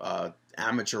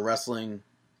amateur wrestling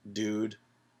dude.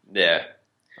 Yeah.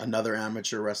 Another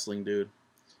amateur wrestling dude.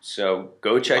 So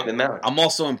go check them out. I'm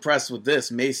also impressed with this.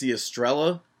 Macy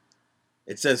Estrella.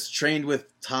 It says trained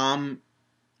with Tom,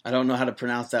 I don't know how to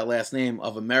pronounce that last name,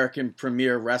 of American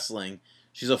Premier Wrestling.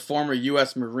 She's a former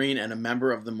U.S. Marine and a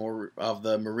member of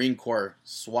the Marine Corps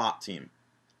SWAT team.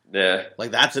 Yeah.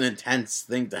 Like, that's an intense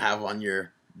thing to have on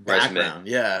your background.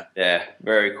 Yeah. Yeah,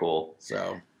 very cool.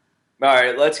 So, all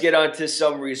right, let's get on to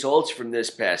some results from this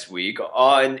past week.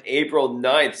 On April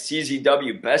 9th,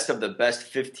 CZW Best of the Best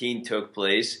 15 took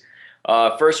place.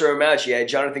 First round match, you had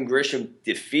Jonathan Gresham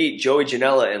defeat Joey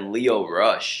Janela and Lio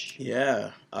Rush.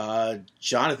 Yeah.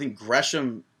 Jonathan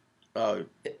Gresham. Yeah.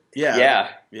 Yeah.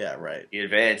 Yeah, right. He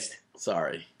advanced.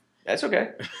 Sorry. That's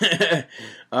okay.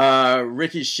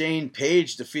 Ricky Shane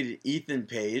Page defeated Ethan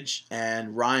Page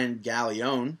and Ryan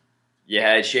Gallione. You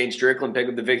had Shane Strickland pick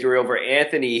up the victory over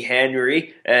Anthony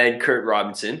Henry and Kurt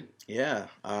Robinson. Yeah.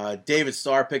 David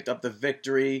Starr picked up the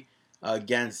victory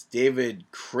against David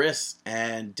Chris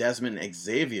and Desmond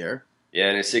Xavier.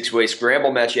 Yeah, in a six-way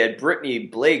scramble match, you had Brittany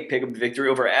Blake pick up the victory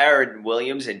over Aaron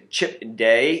Williams and Chip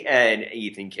Day and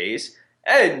Ethan Case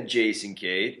and Jason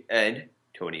Cade and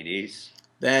Tony Nese.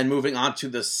 Then moving on to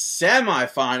the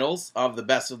semifinals of the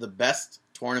Best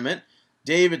tournament,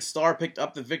 David Starr picked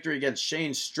up the victory against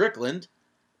Shane Strickland.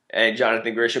 And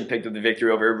Jonathan Gresham picked up the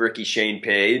victory over Ricky Shane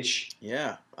Page.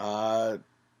 Yeah.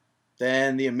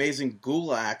 Then the Amazing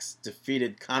Gulags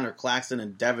defeated Connor Claxton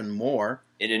and Devin Moore.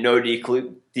 In a no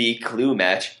DQ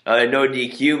match,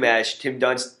 Tim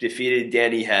Dunst defeated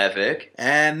Danny Havoc.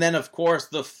 And then, of course,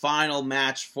 the final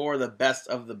match for the Best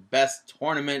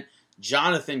tournament,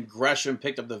 Jonathan Gresham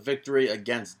picked up the victory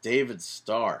against David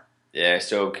Starr. Yeah,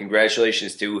 so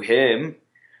congratulations to him.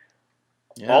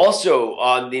 Yeah. Also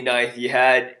on the 9th, you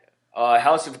had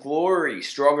House of Glory,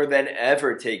 Stronger Than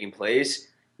Ever, taking place.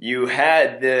 You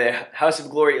had the House of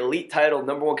Glory Elite title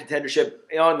 #1 contendership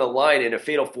on the line in a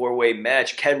fatal four-way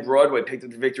match. Ken Broadway picked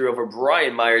up the victory over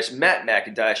Brian Myers, Matt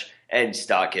McIntosh, and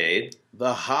Stockade.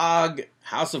 The Hog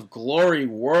House of Glory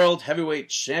World Heavyweight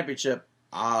Championship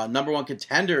 #1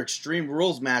 contender Extreme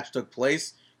Rules match took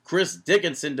place. Chris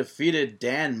Dickinson defeated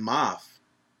Dan Moff.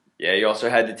 Yeah, you also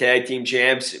had the tag team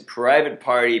champs Private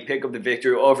Party pick up the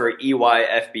victory over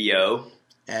EYFBO.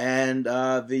 And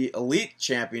the Elite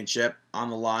Championship on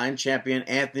the line, champion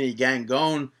Anthony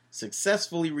Gangone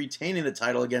successfully retaining the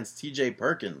title against TJ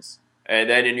Perkins. And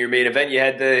then in your main event, you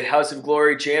had the House of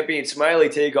Glory champion Smiley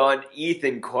take on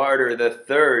Ethan Carter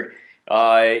III.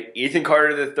 Ethan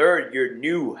Carter III, your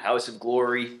new House of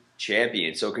Glory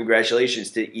champion. So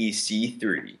congratulations to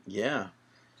EC3. Yeah.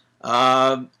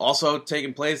 Also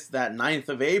taking place that 9th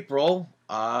of April,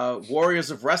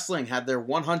 Warriors of Wrestling had their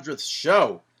 100th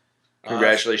show.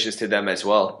 Congratulations to them as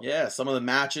well. Yeah, some of the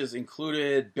matches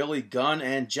included Billy Gunn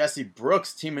and Jesse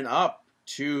Brooks teaming up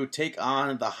to take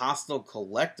on the Hostile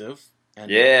Collective. And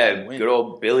win. Good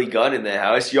old Billy Gunn in the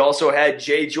house. You also had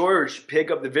Jay George pick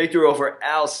up the victory over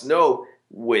Al Snow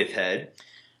with Head.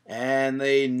 And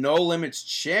the No Limits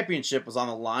Championship was on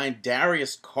the line.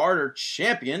 Darius Carter,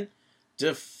 champion,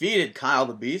 defeated Kyle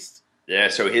the Beast. Yeah,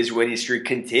 so his winning streak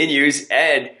continues,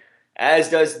 and as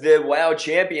does the WoW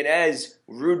champion, as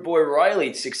Rude Boy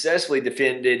Riley successfully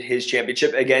defended his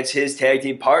championship against his tag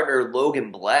team partner,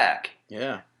 Logan Black.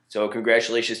 Yeah. So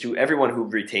congratulations to everyone who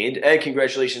retained, and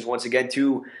congratulations once again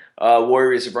to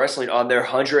Warriors of Wrestling on their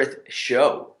 100th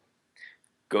show.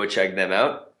 Go check them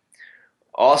out.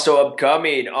 Also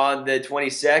upcoming on the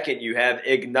 22nd, you have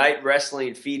Ignite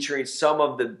Wrestling featuring some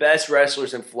of the best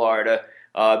wrestlers in Florida,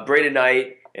 Braden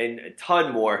Knight, and a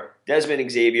ton more.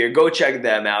 Desmond Xavier, go check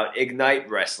them out. Ignite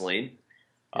Wrestling.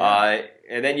 Yeah.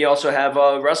 And then you also have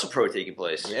WrestlePro taking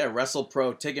place. Yeah,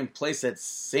 WrestlePro taking place at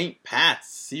St.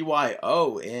 Pat's,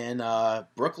 CYO, in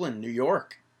Brooklyn, New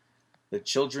York. The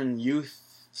Children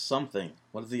Youth something.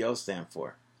 What does the O stand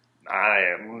for?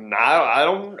 I don't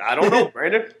know,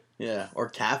 Brandon. Yeah, or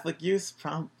Catholic Youth?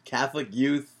 Catholic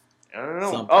Youth. I don't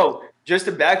know. Something. Oh, just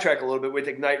to backtrack a little bit with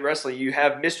Ignite Wrestling, you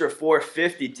have Mr.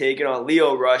 450 taking on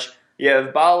Lio Rush. You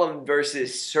have Balaam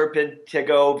versus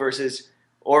Serpentico versus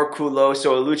Orculo,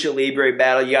 so a Lucha Libre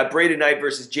battle. You got Braden Knight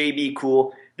versus JB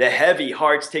Cool. The Heavy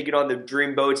Hearts taking on the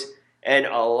Dreamboats, and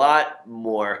a lot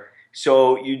more.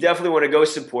 So you definitely want to go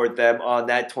support them on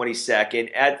that 22nd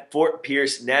at Fort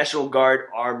Pierce National Guard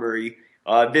Armory.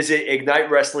 Visit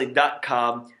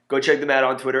IgniteWrestling.com. Go check them out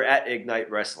on Twitter at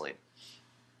Ignite Wrestling.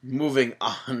 Moving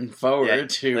on forward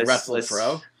to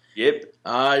WrestlePro. Yep.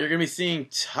 You're going to be seeing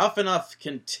Tough Enough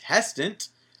contestant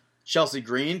Chelsea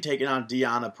Green taking on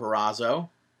Deanna Perrazzo.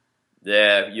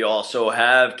 Yeah, you also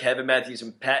have Kevin Matthews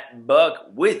and Pat Buck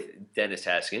with Dennis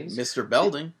Haskins. Mr.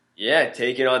 Belding. Yeah,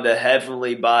 taking on the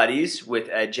Heavenly Bodies with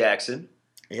Ed Jackson.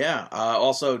 Yeah.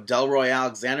 Also, Delroy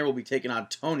Alexander will be taking on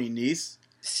Tony Nese.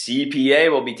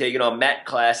 CPA will be taking on Matt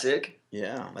Classic.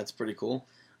 Yeah, that's pretty cool.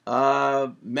 We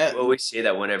always say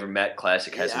that whenever Matt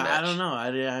Classic has a match.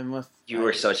 I don't know. You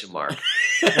are such a mark.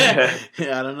 Yeah,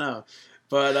 I don't know.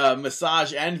 But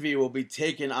Massage Envy will be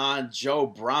taking on Joe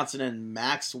Bronson and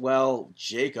Maxwell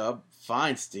Jacob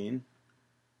Feinstein.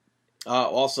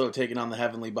 Also taking on the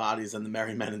Heavenly Bodies and the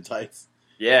Merry Men in Tights.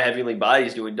 Yeah, Heavenly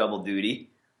Bodies doing double duty.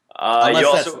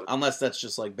 Unless that's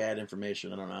just like bad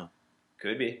information. I don't know.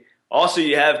 Could be. Also,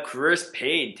 you have Chris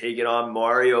Payne taking on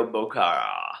Mario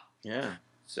Boccara. Yeah.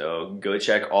 So go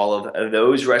check all of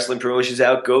those wrestling promotions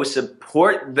out. Go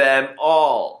support them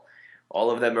all.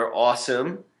 All of them are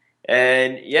awesome.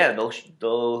 And yeah,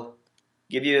 they'll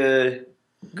give you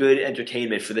good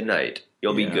entertainment for the night.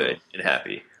 You'll be good and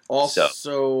happy.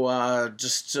 Also,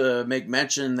 just to make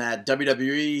mention that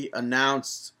WWE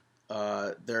announced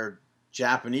their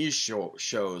Japanese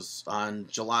shows on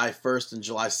July 1st and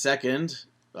July 2nd.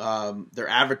 They're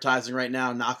advertising right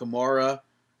now Nakamura,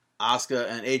 Asuka,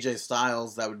 and AJ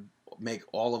Styles. That would make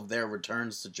all of their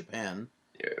returns to Japan.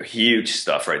 Huge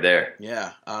stuff right there.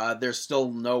 Yeah. There's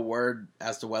still no word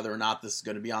as to whether or not this is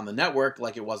going to be on the network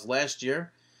like it was last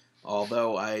year.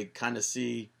 Although I kind of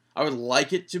I would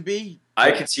like it to be.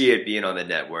 I could see it being on the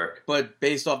network. But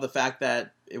based off the fact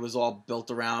that it was all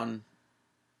built around,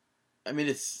 I mean,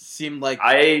 it seemed like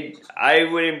I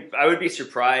would be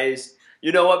surprised.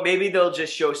 You know what? Maybe they'll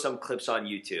just show some clips on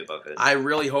YouTube of it. I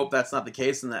really hope that's not the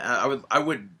case, and that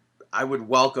I would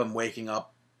welcome waking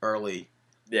up early.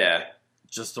 Yeah.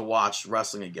 Just to watch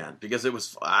wrestling again, because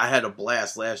I had a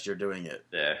blast last year doing it.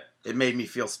 Yeah. It made me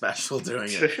feel special doing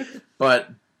it. But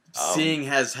seeing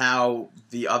as how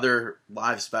the other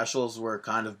live specials were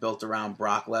kind of built around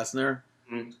Brock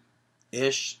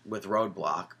Lesnar-ish with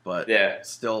Roadblock, but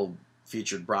still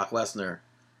featured Brock Lesnar.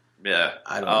 Yeah.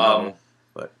 I don't know.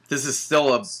 But this is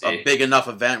still a big enough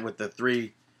event with the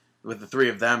three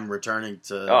of them returning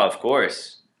to. Oh, of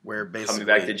course. Where basically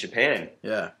coming back to Japan.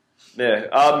 Yeah.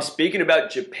 Yeah. Speaking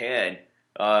about Japan,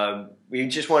 we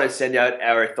just want to send out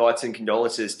our thoughts and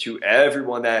condolences to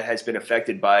everyone that has been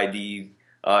affected by the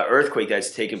earthquake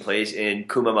that's taken place in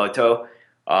Kumamoto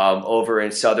over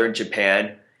in southern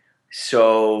Japan.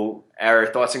 So our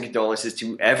thoughts and condolences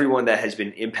to everyone that has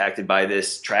been impacted by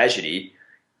this tragedy.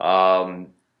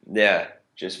 Yeah,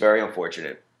 just very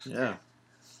unfortunate. Yeah.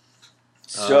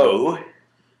 So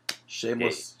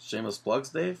shameless plugs,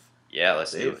 Dave? Yeah,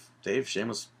 let's do it. Dave,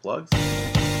 shameless plugs?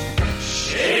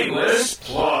 Shameless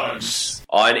plugs.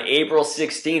 On April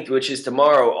 16th, which is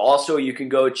tomorrow, also you can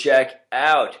go check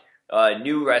out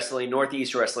new wrestling,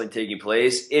 Northeast Wrestling taking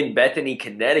place in Bethany,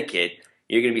 Connecticut.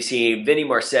 You're going to be seeing Vinny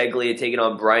Marseglia taking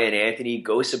on Brian Anthony.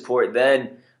 Go support them.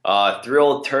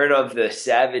 Thrill Turn of the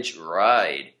Savage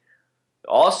Ride.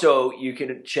 Also, you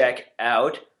can check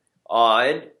out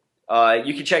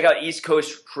East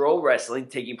Coast Pro Wrestling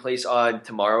taking place on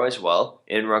tomorrow as well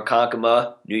in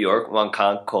Ronkonkoma, New York.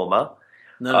 Ronkonkoma.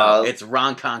 No, it's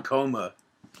Ronkonkoma.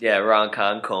 Yeah,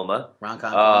 Ronkonkoma.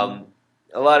 Ronkonkoma.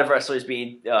 A lot of wrestlers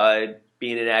being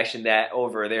in action that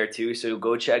over there too, so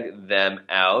go check them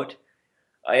out.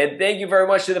 And thank you very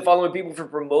much to the following people for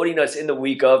promoting us in the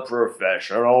week of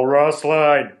professional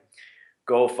wrestling.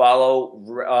 Go follow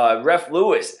Ref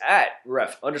Lewis at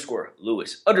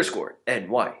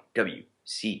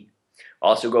Ref_Lewis_NYWC.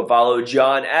 Also go follow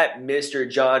John at Mr.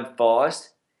 John Faust.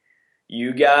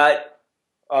 You got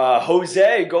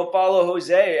Jose. Go follow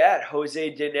Jose at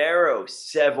Jose Dinero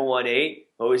 718.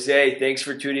 Jose, thanks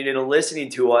for tuning in and listening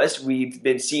to us. We've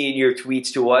been seeing your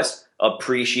tweets to us.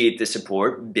 Appreciate the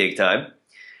support, big time.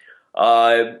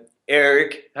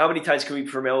 Eric, how many times can we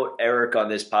promote Eric on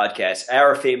this podcast?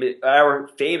 Our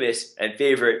famous and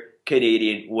favorite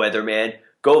Canadian weatherman.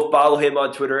 Go follow him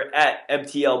on Twitter at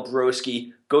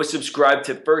MTLBroski. Go subscribe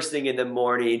to First Thing in the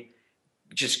Morning.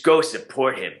 Just go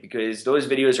support him because those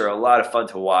videos are a lot of fun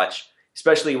to watch,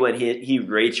 especially when he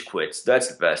rage quits. That's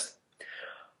the best.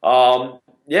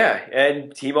 Yeah,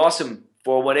 and Team Awesome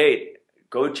 418.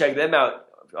 Go check them out.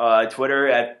 Twitter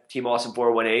at Team Awesome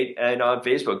 418 and on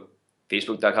Facebook.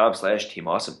 Facebook.com/Team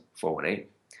Awesome 418.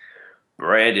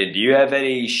 Brandon, do you have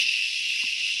any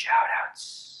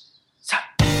shout-outs?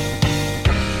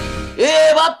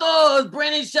 Yeah, vatos!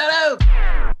 Brandon, shout out!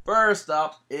 First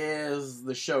up is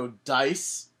the show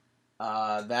Dice.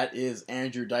 That is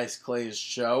Andrew Dice Clay's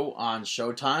show on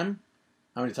Showtime.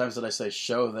 How many times did I say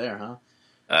show there, huh?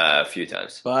 A few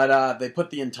times. But they put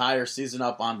the entire season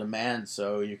up on demand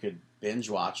so you could binge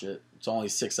watch it. It's only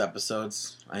 6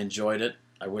 episodes. I enjoyed it.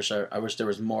 I wish there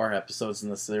was more episodes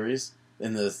in the series,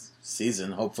 in this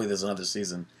season. Hopefully there's another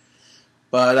season.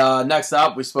 But next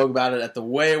up, we spoke about it at the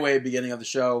way beginning of the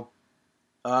show.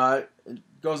 It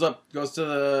goes to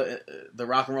the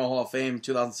Rock and Roll Hall of Fame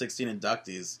 2016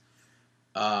 inductees.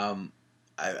 I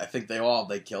think they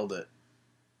killed it.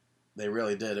 They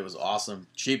really did. It was awesome.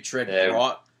 Cheap Trick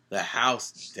brought the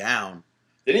house down.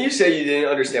 Didn't you say you didn't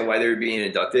understand why they were being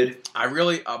inducted? I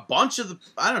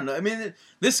don't know. I mean,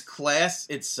 this class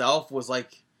itself was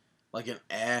like an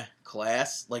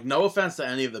class. Like, no offense to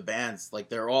any of the bands. Like,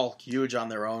 they're all huge on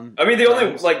their own. I mean,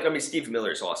 Steve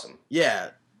Miller's awesome. Yeah.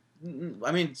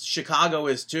 I mean, Chicago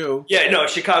is too. Yeah, no,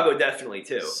 Chicago definitely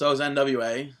too. So is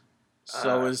NWA.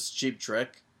 So is Cheap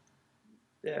Trick.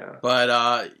 Yeah.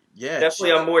 But, yeah.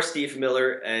 Definitely I'm more Steve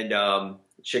Miller and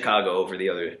Chicago over the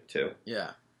other two.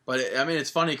 Yeah. But, I mean, it's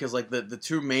funny because, like, the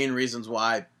two main reasons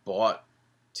why I bought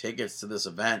tickets to this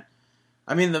event,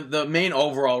 I mean, the main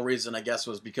overall reason, I guess,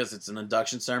 was because it's an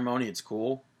induction ceremony. It's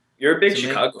cool. You're a big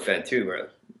Chicago fan too, bro.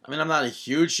 I mean, I'm not a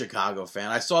huge Chicago fan.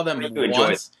 I saw them enjoy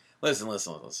once.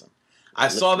 Listen. I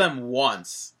saw them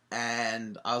once,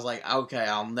 and I was like, okay,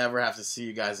 I'll never have to see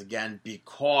you guys again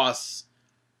because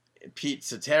Pete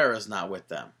Cetera's not with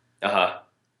them. Uh-huh.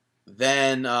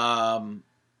 Then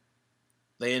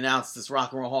they announced this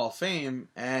Rock and Roll Hall of Fame,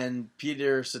 and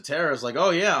Peter Cetera's like,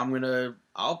 oh yeah,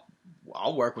 I'll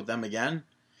work with them again.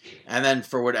 And then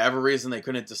for whatever reason, they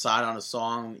couldn't decide on a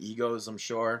song. Egos, I'm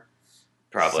sure.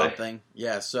 Probably. Something.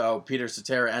 Yeah, so Peter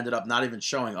Cetera ended up not even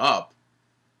showing up,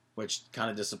 which kind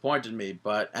of disappointed me.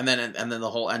 And then the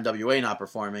whole NWA not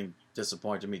performing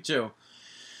disappointed me too.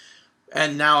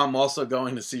 And now I'm also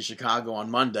going to see Chicago on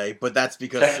Monday, but that's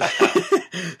because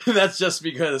that's just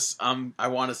because I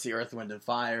want to see Earth, Wind and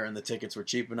Fire, and the tickets were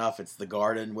cheap enough. It's the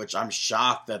Garden, which I'm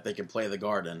shocked that they can play the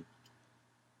Garden.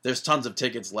 There's tons of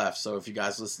tickets left, so if you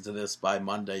guys listen to this by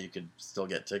Monday, you could still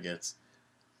get tickets.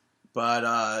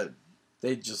 But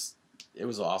it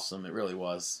was awesome. It really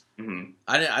was. Mm-hmm.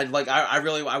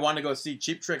 I want to go see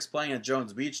Cheap Trick's playing at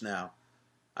Jones Beach now.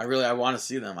 I want to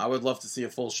see them. I would love to see a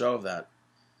full show of that.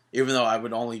 Even though I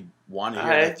would only want to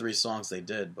hear the 3 songs they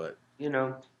did, but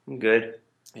I'm good.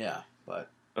 Yeah, but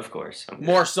of course.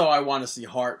 More so I want to see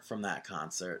Heart from that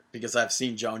concert because I've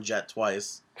seen Joan Jett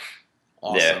twice.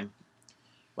 Awesome. Yeah.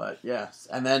 But yes,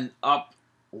 and then up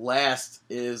last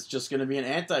is just going to be an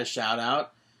anti-shout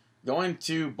out going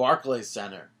to Barclays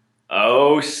Center.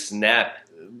 Oh, snap.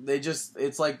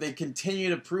 It's like they continue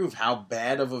to prove how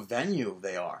bad of a venue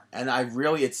they are. And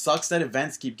it sucks that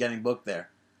events keep getting booked there.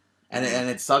 And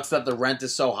it sucks that the rent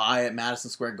is so high at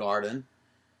Madison Square Garden.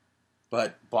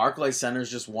 But Barclays Center is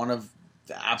just one of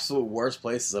the absolute worst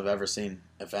places I've ever seen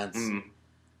events. Mm.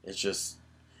 It's just,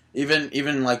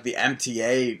 even like the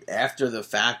MTA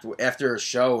after a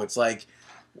show, it's like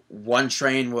one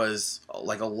train was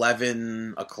like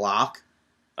 11 o'clock.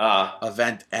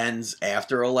 Event ends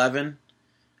after 11.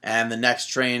 And the next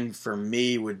train for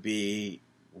me would be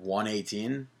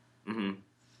 1:18. Mm-hmm.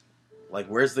 Like,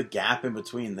 where's the gap in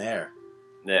between there?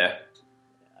 Yeah.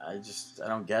 I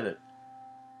don't get it.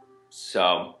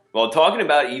 So, well, talking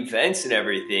about events and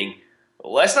everything,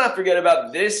 let's not forget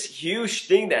about this huge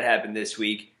thing that happened this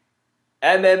week.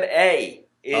 MMA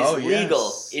is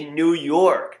legal in New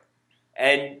York.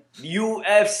 And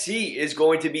UFC is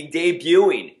going to be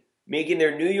debuting, making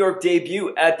their New York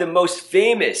debut at the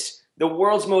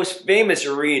world's most famous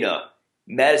arena,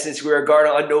 Madison Square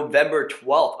Garden, on November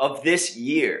 12th of this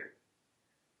year.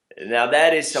 Now,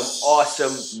 that is some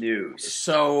awesome news.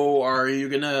 So, are you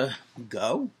going to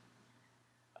go?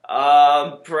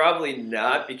 Probably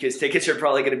not, because tickets are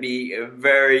probably going to be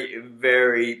very,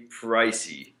 very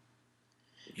pricey.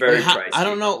 Very pricey. I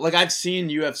don't know. Like, I've seen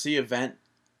UFC event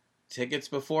tickets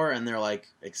before, and they're, like,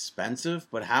 expensive,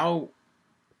 but how...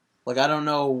 Like, I don't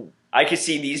know... I could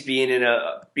see these being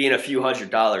a few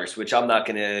 $100s, which I'm not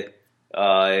going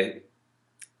to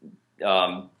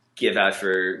give out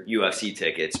for UFC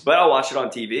tickets, but I'll watch it on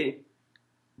TV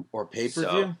or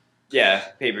pay-per-view. So, yeah,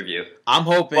 pay-per-view. I'm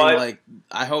hoping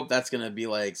I hope that's going to be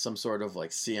like some sort of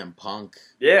like CM Punk.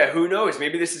 Yeah, who knows?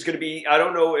 Maybe this is going to be. I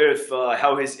don't know if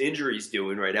how his injury's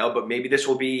doing right now, but maybe this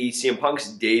will be CM Punk's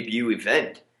debut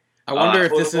event. I wonder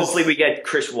if this hopefully we get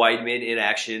Chris Weidman in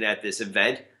action at this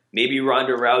event. Maybe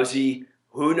Ronda Rousey.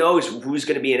 Who knows who's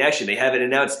going to be in action? They haven't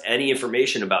announced any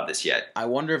information about this yet. I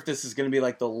wonder if this is going to be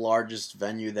like the largest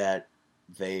venue that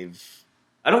they've...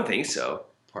 I don't think so.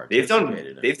 They've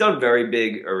done very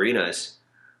big arenas.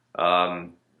 I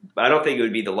don't think it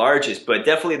would be the largest, but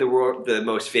definitely the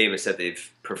most famous that they've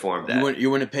performed at.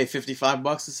 You wouldn't pay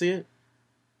 $55 to see it?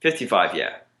 55,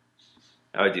 yeah.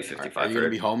 I would do 55. Are you going to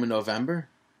be home in November?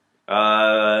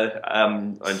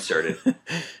 I'm uncertain.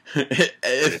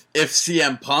 if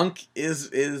CM Punk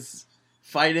is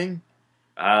fighting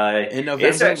in November,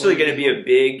 it's actually going to be a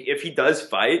big. If he does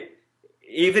fight,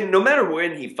 even no matter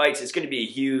when he fights, it's going to be a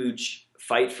huge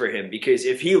fight for him because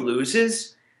if he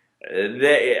loses,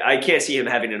 I can't see him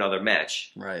having another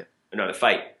match, right? Another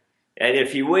fight. And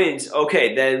if he wins,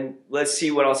 okay, then let's see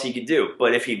what else he can do.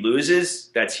 But if he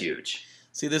loses, that's huge.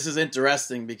 See, this is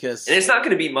interesting because... And it's not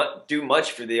going to be do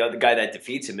much for the other guy that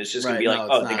defeats him. It's just going to be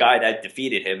the guy that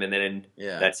defeated him, and then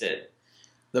that's it.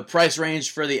 The price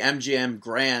range for the MGM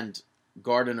Grand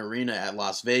Garden Arena at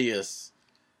Las Vegas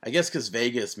I guess because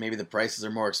Vegas, maybe the prices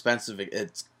are more expensive.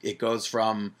 It goes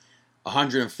from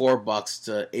 $104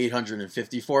 to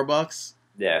 $854.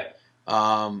 Yeah.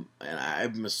 And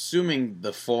I'm assuming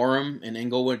the Forum in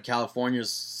Inglewood, California,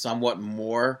 is somewhat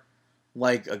more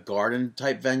like a garden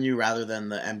type venue rather than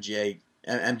the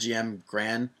MGM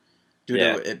Grand, due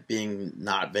to it being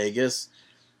not Vegas.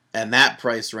 And that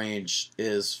price range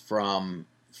is from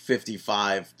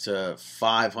 $55 to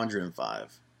 $505.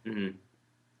 Mm-hmm.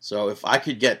 So if I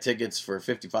could get tickets for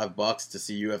 $55 to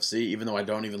see UFC, even though I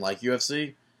don't even like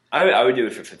UFC, I would do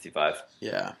it for 55.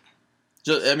 Yeah,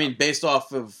 based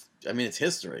off of, it's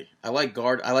history. I like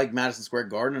Madison Square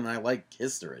Garden, and I like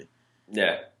history.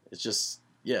 Yeah, it's just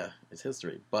it's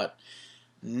history. But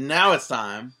now it's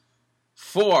time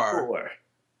for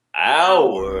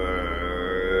our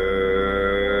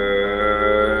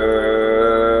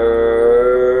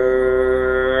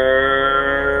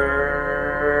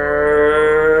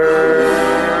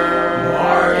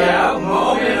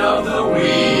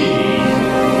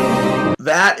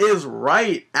That is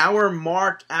right. Our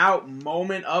marked out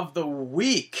moment of the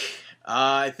week.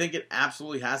 I think it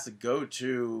absolutely has to go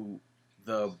to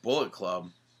the Bullet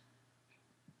Club.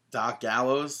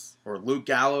 Luke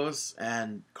Gallows,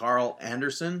 and Carl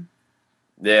Anderson.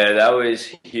 Yeah, that was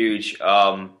huge.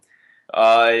 Not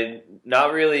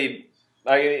really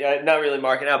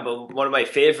marking out, but one of my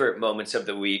favorite moments of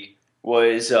the week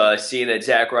was seeing that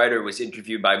Zack Ryder was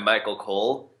interviewed by Michael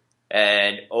Cole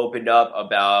and opened up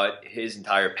about his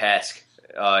entire past,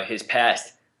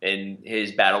 and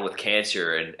his battle with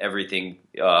cancer and everything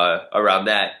around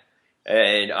that.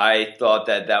 And I thought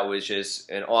that was just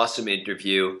an awesome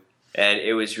interview, and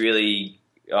it was really,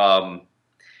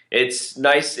 it's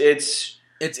nice. It's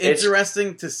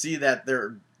interesting to see that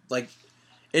they're like,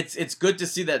 it's good to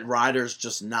see that Ryder's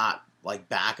just not like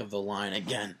back of the line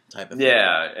again type of thing.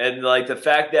 Yeah, and like the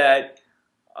fact that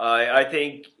I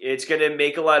think it's going to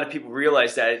make a lot of people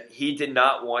realize that he did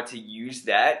not want to use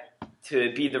that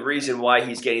to be the reason why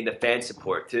he's getting the fan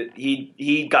support.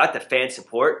 He got the fan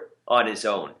support on his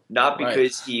own, not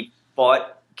because he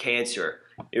fought cancer.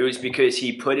 It was because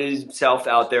he put himself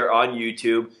out there on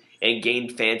YouTube and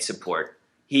gained fan support.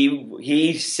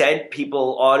 He sent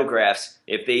people autographs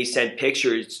if they sent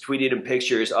pictures, tweeted him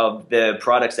pictures of the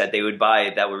products that they would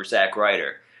buy that were Zack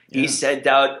Ryder. Yeah. He sent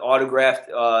out autographed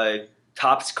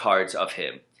Topps cards of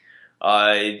him.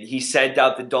 He sent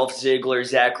out the Dolph Ziggler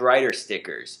Zack Ryder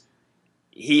stickers.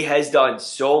 He has done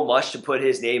so much to put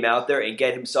his name out there and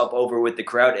get himself over with the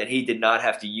crowd, and he did not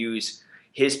have to use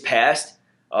his past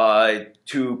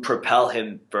to propel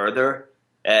him further.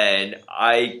 And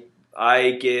I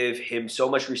give him so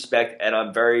much respect, and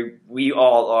we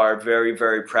all are very,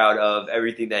 very proud of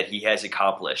everything that he has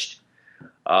accomplished.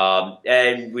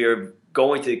 And we're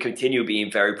going to continue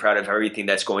being very proud of everything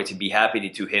that's going to be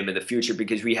happening to him in the future,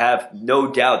 because we have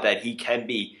no doubt that he can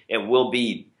be and will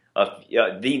be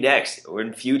the next or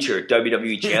in future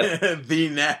WWE champion. The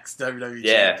next WWE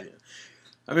champion.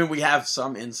 I mean, we have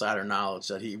some insider knowledge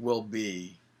that he will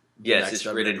be. Yes, it's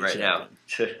written right now.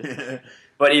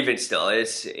 But even still,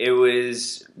 it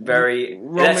was very.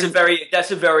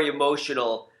 That's a very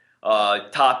emotional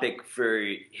topic for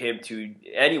him to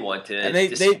anyone to. And they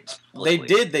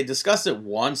discussed it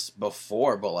once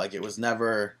before, but like it was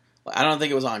never. I don't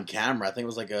think it was on camera. I think it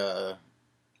was like a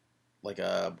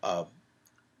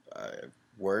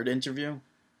word interview.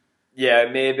 Yeah,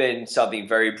 it may have been something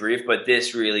very brief, but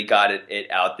this really got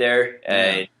it out there,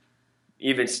 and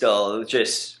even still,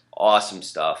 just awesome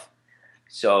stuff.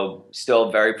 So,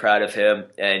 still very proud of him,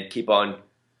 and keep on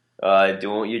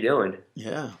doing what you're doing.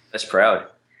 Yeah, that's proud.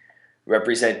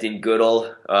 Representing good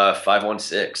old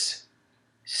 516.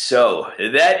 So,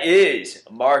 that is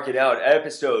Markin Out,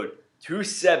 episode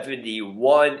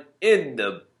 271 in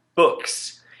the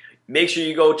books. Make sure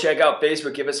you go check out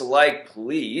Facebook. Give us a like,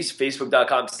 please.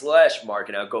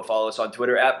 Facebook.com/MarkinOut. Go follow us on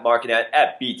Twitter at MarkinOut,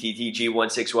 at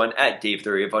BTTG161, at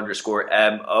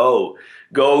Dave30_MO.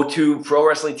 Go to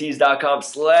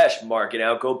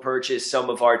ProWrestlingTees.com/MarkinOut. Go purchase some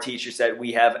of our t-shirts that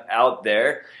we have out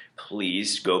there.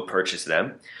 Please go purchase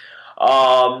them.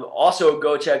 Also,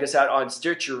 go check us out on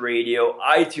Stitcher Radio,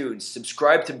 iTunes.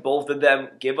 Subscribe to both of them.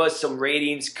 Give us some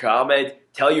ratings, comment.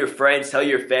 Tell your friends, tell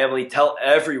your family, tell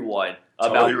everyone.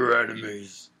 Tell your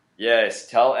enemies. Yes,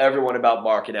 tell everyone about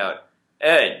Markin Out.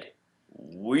 And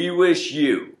we wish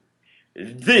you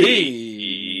the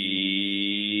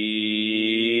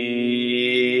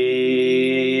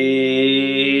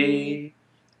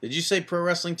Did you say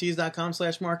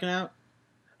ProWrestlingTees.com/MarkinOut?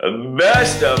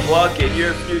 Best of luck in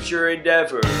your future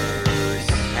endeavors.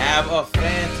 Have a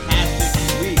fantastic